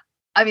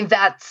 I mean,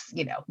 that's,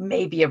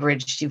 maybe a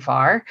bridge too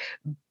far,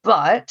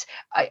 but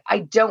I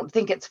don't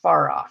think it's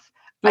far off.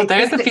 Well,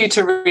 there's the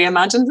future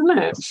reimagined, isn't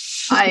it?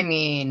 I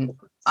mean,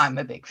 I'm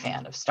a big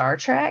fan of Star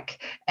Trek.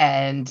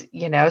 And,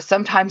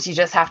 sometimes you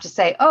just have to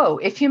say, oh,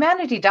 if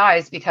humanity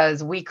dies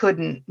because we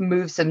couldn't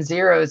move some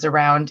zeros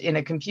around in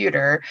a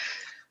computer,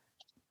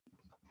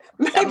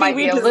 that might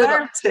be a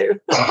little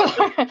too.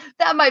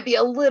 That might be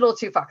a little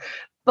too far.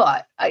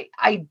 But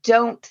I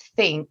don't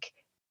think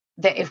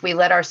that if we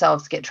let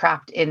ourselves get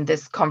trapped in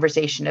this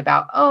conversation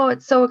about, oh,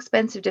 it's so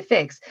expensive to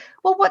fix.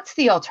 Well, what's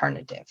the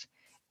alternative?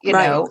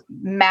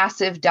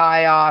 Massive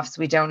die-offs.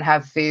 We don't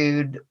have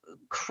food,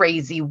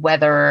 crazy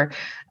weather.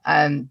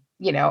 I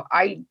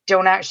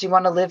don't actually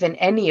want to live in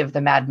any of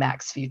the Mad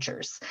Max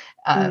futures.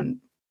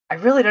 I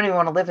really don't even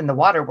want to live in the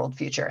Waterworld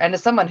future. And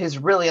as someone who's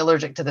really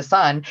allergic to the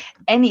sun,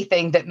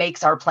 anything that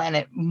makes our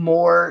planet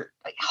more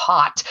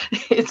hot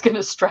is going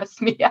to stress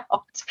me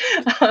out.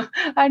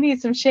 I need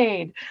some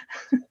shade.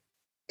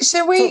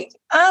 Should we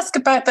ask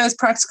about those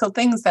practical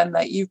things then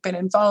that you've been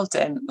involved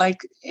in?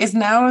 Like, is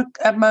now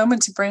a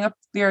moment to bring up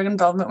your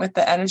involvement with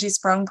the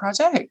Energiesprong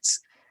project?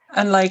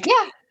 And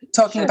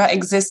talking about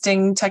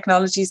existing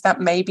technologies that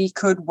maybe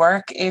could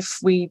work if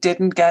we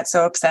didn't get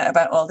so upset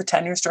about all the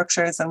tenure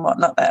structures and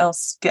whatnot that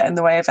else get in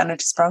the way of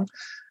Energiesprong?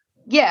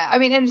 Yeah, I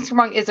mean,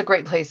 Energiesprong is a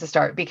great place to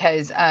start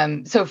because,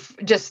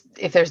 just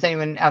if there's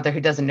anyone out there who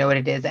doesn't know what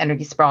it is,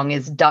 Energiesprong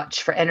is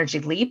Dutch for energy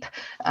leap.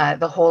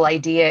 The whole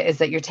idea is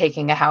that you're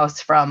taking a house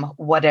from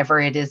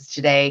whatever it is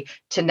today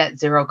to net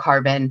zero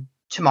carbon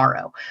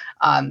tomorrow.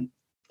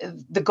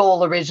 The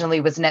goal originally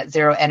was net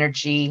zero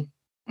energy.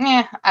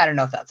 I don't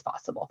know if that's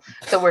possible.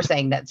 So we're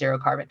saying net zero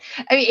carbon.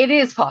 I mean, it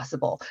is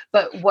possible,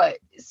 but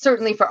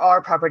certainly for our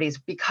properties,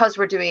 because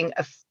we're doing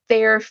a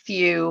fair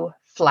few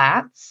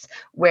flats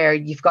where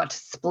you've got to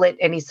split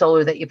any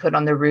solar that you put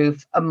on the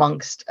roof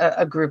amongst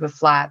a group of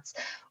flats,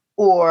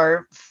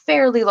 or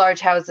fairly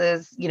large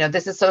houses.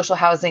 This is social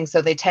housing,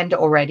 so they tend to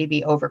already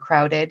be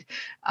overcrowded.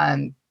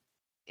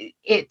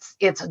 It's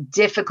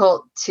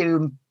difficult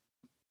to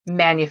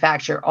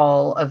manufacture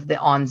all of the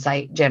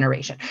on-site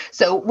generation.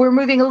 So we're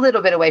moving a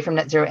little bit away from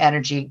net zero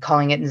energy,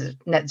 calling it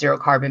net zero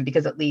carbon,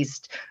 because at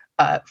least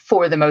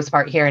for the most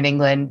part here in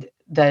England,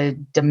 the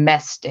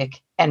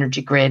domestic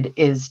energy grid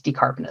is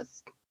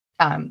decarbonized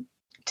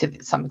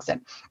to some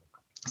extent.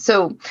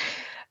 So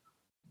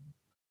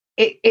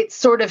it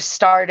sort of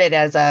started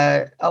as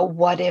a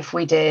what if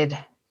we did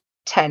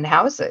 10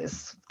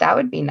 houses? That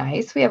would be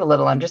nice. We have a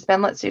little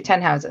underspend. Let's do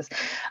 10 houses.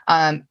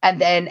 And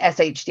then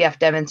SHDF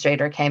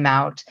demonstrator came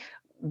out.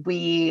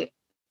 We,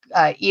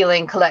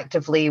 Ealing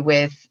collectively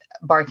with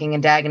Barking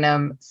and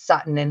Dagenham,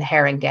 Sutton and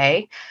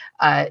Haringey,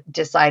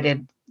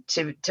 decided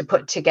to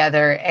put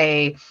together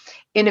a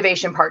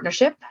innovation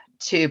partnership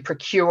to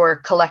procure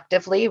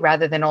collectively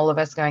rather than all of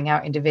us going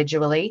out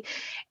individually.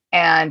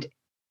 And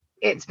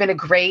it's been a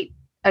great,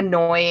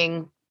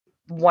 annoying,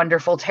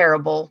 wonderful,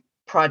 terrible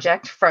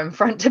project from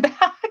front to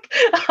back.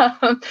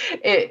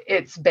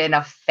 It's been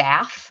a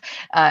faff.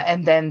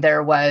 And then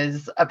there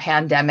was a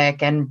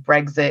pandemic and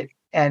Brexit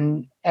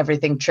and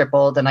everything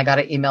tripled. And I got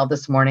an email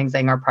this morning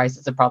saying our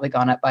prices have probably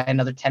gone up by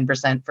another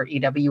 10% for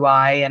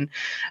EWI.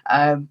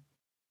 And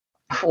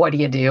what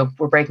do?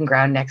 We're breaking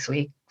ground next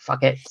week.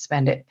 Fuck it,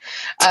 spend it.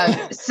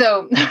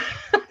 So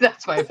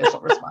that's my official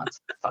response.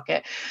 Fuck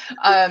it.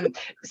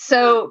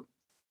 So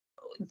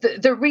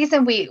the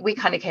reason we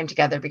kind of came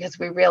together, because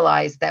we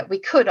realized that we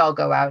could all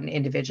go out and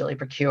individually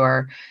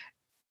procure,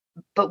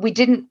 but we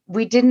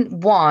didn't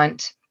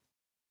want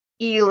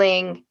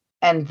Ealing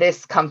and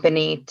this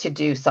company to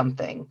do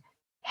something,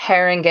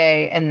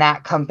 Haringey and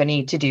that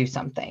company to do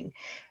something,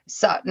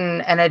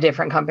 Sutton and a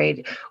different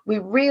company. We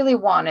really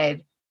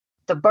wanted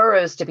the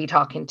boroughs to be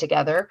talking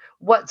together.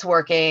 What's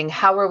working?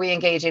 How are we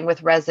engaging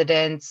with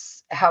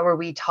residents? How are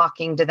we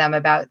talking to them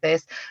about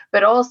this?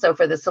 But also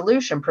for the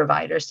solution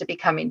providers to be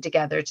coming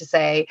together to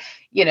say,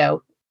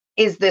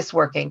 is this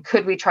working?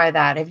 Could we try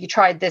that? Have you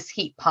tried this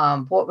heat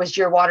pump? What was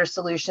your water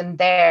solution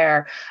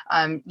there?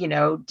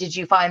 Did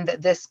you find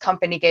that this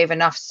company gave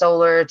enough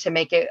solar to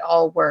make it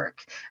all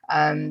work?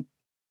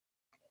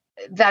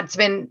 That's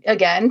been,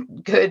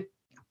 again, good,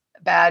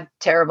 bad,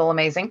 terrible,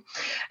 amazing.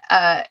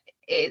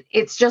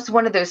 It's just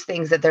one of those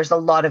things that there's a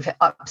lot of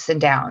ups and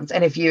downs.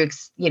 And if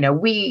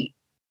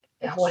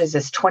what is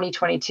this,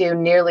 2022,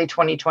 nearly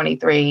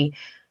 2023,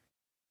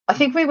 I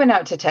think we went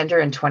out to tender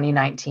in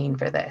 2019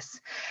 for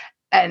this.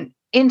 And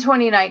in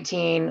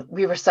 2019,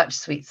 we were such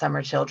sweet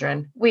summer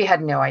children. We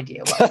had no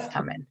idea what was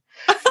coming.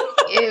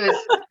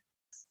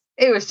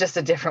 It was just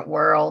a different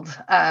world.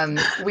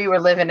 We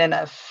were living in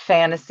a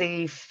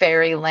fantasy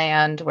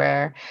fairyland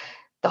where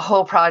the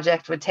whole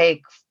project would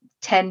take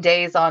 10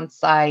 days on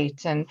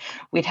site, and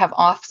we'd have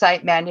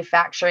off-site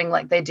manufacturing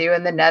like they do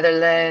in the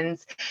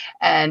Netherlands.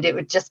 And it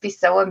would just be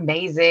so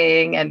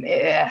amazing. And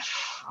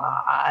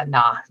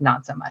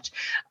not so much.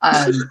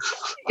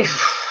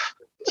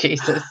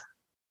 Jesus.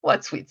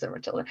 What sweet summer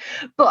children.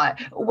 But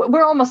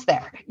we're almost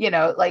there.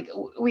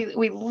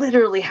 We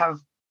literally have,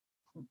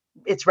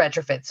 it's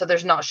retrofit. So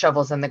there's not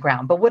shovels in the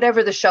ground, but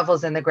whatever the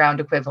shovels in the ground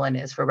equivalent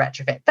is for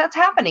retrofit, that's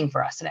happening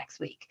for us next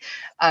week.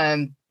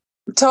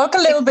 Talk a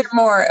little bit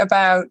more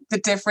about the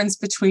difference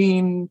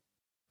between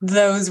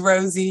those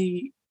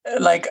rosy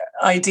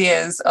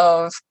ideas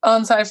of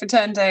on-site for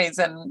 10 days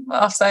and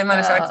off-site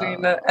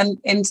manufacturing and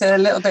into a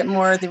little bit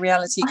more of the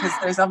reality, because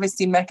there's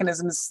obviously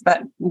mechanisms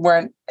that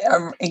weren't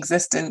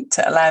existent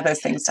to allow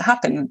those things to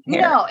happen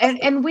here. No,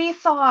 and we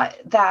thought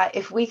that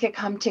if we could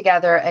come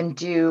together and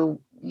do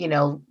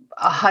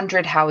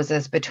 100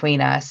 houses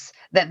between us,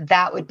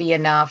 that would be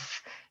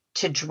enough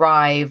to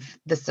drive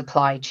the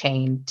supply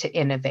chain to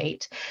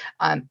innovate.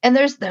 And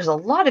there's a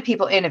lot of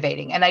people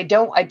innovating, and I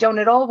don't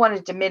at all want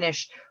to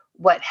diminish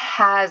what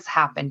has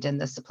happened in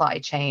the supply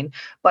chain,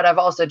 but I've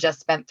also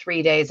just spent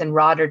 3 days in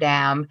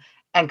Rotterdam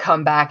and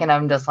come back, and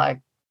I'm just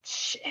like,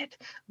 shit,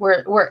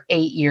 we're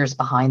 8 years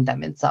behind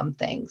them in some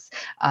things.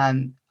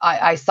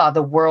 I saw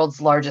the world's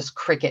largest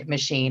cricket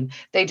machine.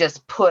 They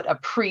just put a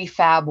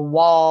prefab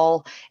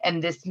wall,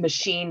 and this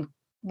machine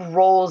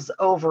rolls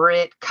over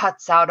it,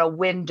 cuts out a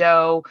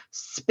window,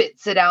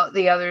 spits it out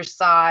the other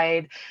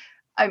side.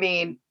 I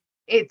mean,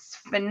 it's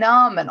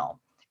phenomenal.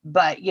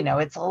 But,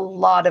 it's a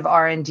lot of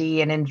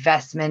R&D and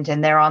investment,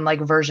 and they're on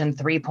version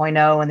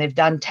 3.0, and they've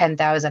done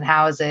 10,000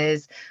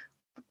 houses.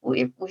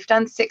 We've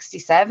done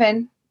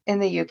 67 in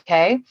the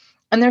UK,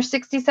 and there's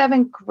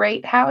 67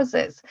 great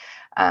houses.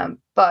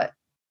 But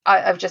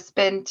I've just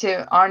been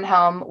to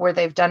Arnhem, where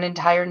they've done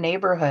entire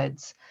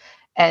neighborhoods,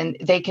 and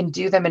they can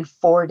do them in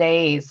 4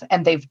 days,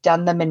 and they've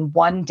done them in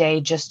 1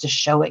 day just to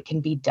show it can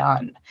be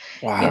done.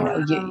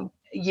 Wow.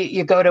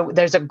 You go to,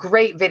 there's a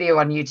great video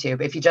on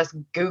YouTube. If you just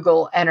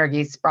Google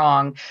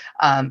Energiesprong,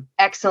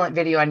 excellent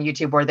video on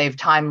YouTube where they've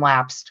time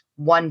lapsed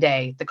 1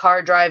 day. The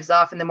car drives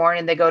off in the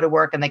morning, they go to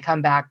work, and they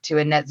come back to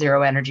a net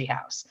zero energy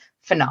house.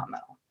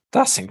 Phenomenal.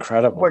 That's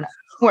incredible.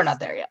 We're not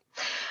there yet.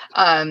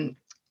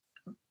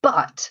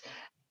 But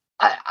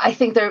I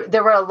think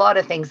there were a lot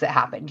of things that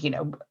happened.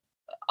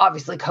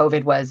 Obviously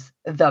COVID was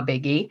the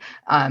biggie.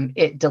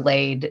 It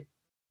delayed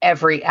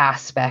every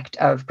aspect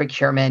of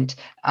procurement.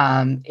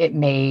 It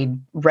made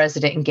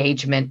resident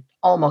engagement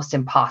almost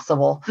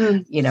impossible.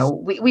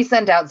 We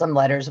sent out some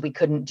letters. We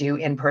couldn't do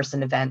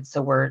in-person events.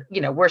 So we're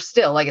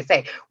still, like I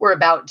say, we're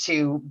about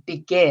to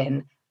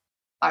begin.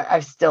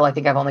 I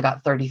think I've only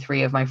got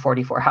 33 of my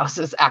 44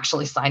 houses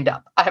actually signed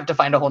up. I have to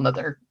find a whole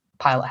nother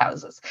pile of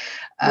houses.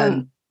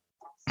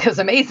 Because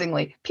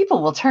amazingly,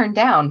 people will turn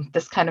down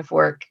this kind of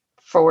work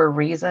for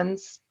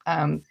reasons.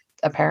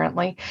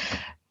 Apparently,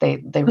 they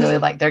really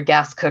like their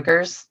gas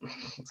cookers.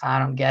 I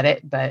don't get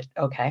it, but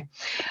okay.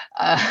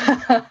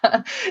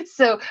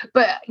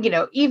 But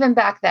even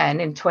back then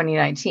in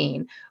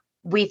 2019,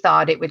 we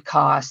thought it would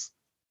cost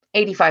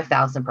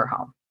 $85,000 per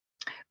home.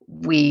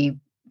 We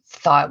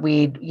thought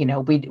we'd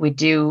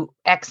do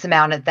X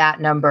amount at that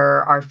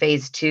number. Our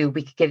phase 2,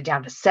 we could get it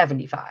down to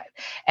 75,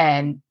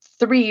 and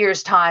 3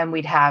 years time,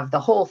 we'd have the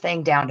whole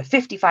thing down to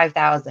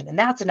 55,000, and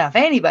that's enough.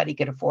 Anybody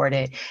could afford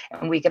it,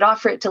 and we could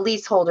offer it to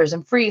leaseholders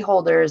and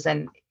freeholders,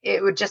 and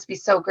it would just be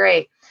so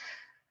great.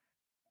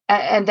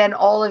 And then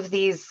all of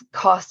these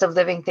cost of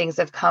living things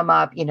have come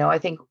up. I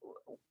think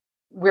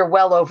we're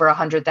well over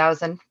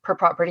 100,000 per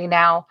property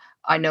now.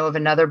 I know of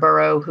another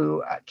borough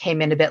who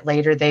came in a bit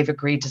later. They've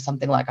agreed to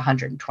something like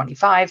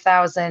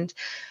 125,000.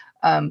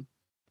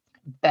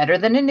 Better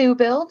than a new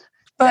build,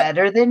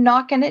 better than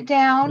knocking it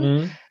down.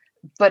 Mm.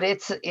 But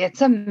it's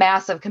a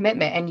massive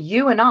commitment. And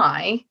you and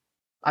I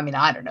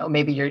don't know,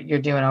 maybe you're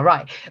doing all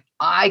right.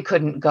 I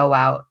couldn't go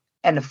out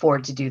and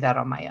afford to do that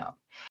on my own.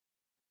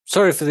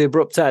 Sorry for the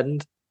abrupt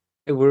end.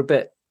 It were a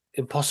bit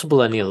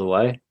impossible any other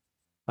way.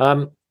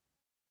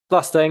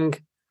 Last thing,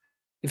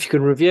 if you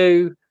can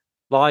review,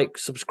 like,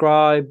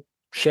 subscribe,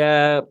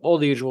 share, all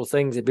the usual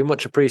things, it'd be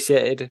much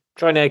appreciated.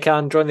 Join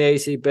ACAN, join the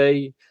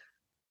ACB,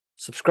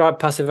 subscribe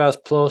Passive House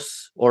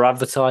Plus or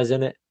advertise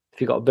in it if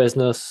you've got a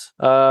business.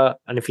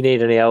 And if you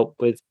need any help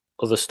with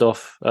other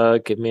stuff,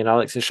 give me and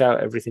Alex a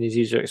shout.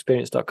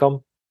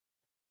 everythinguserexperience.com.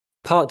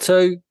 Part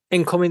 2,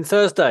 incoming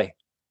Thursday.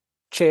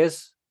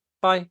 Cheers.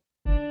 Bye.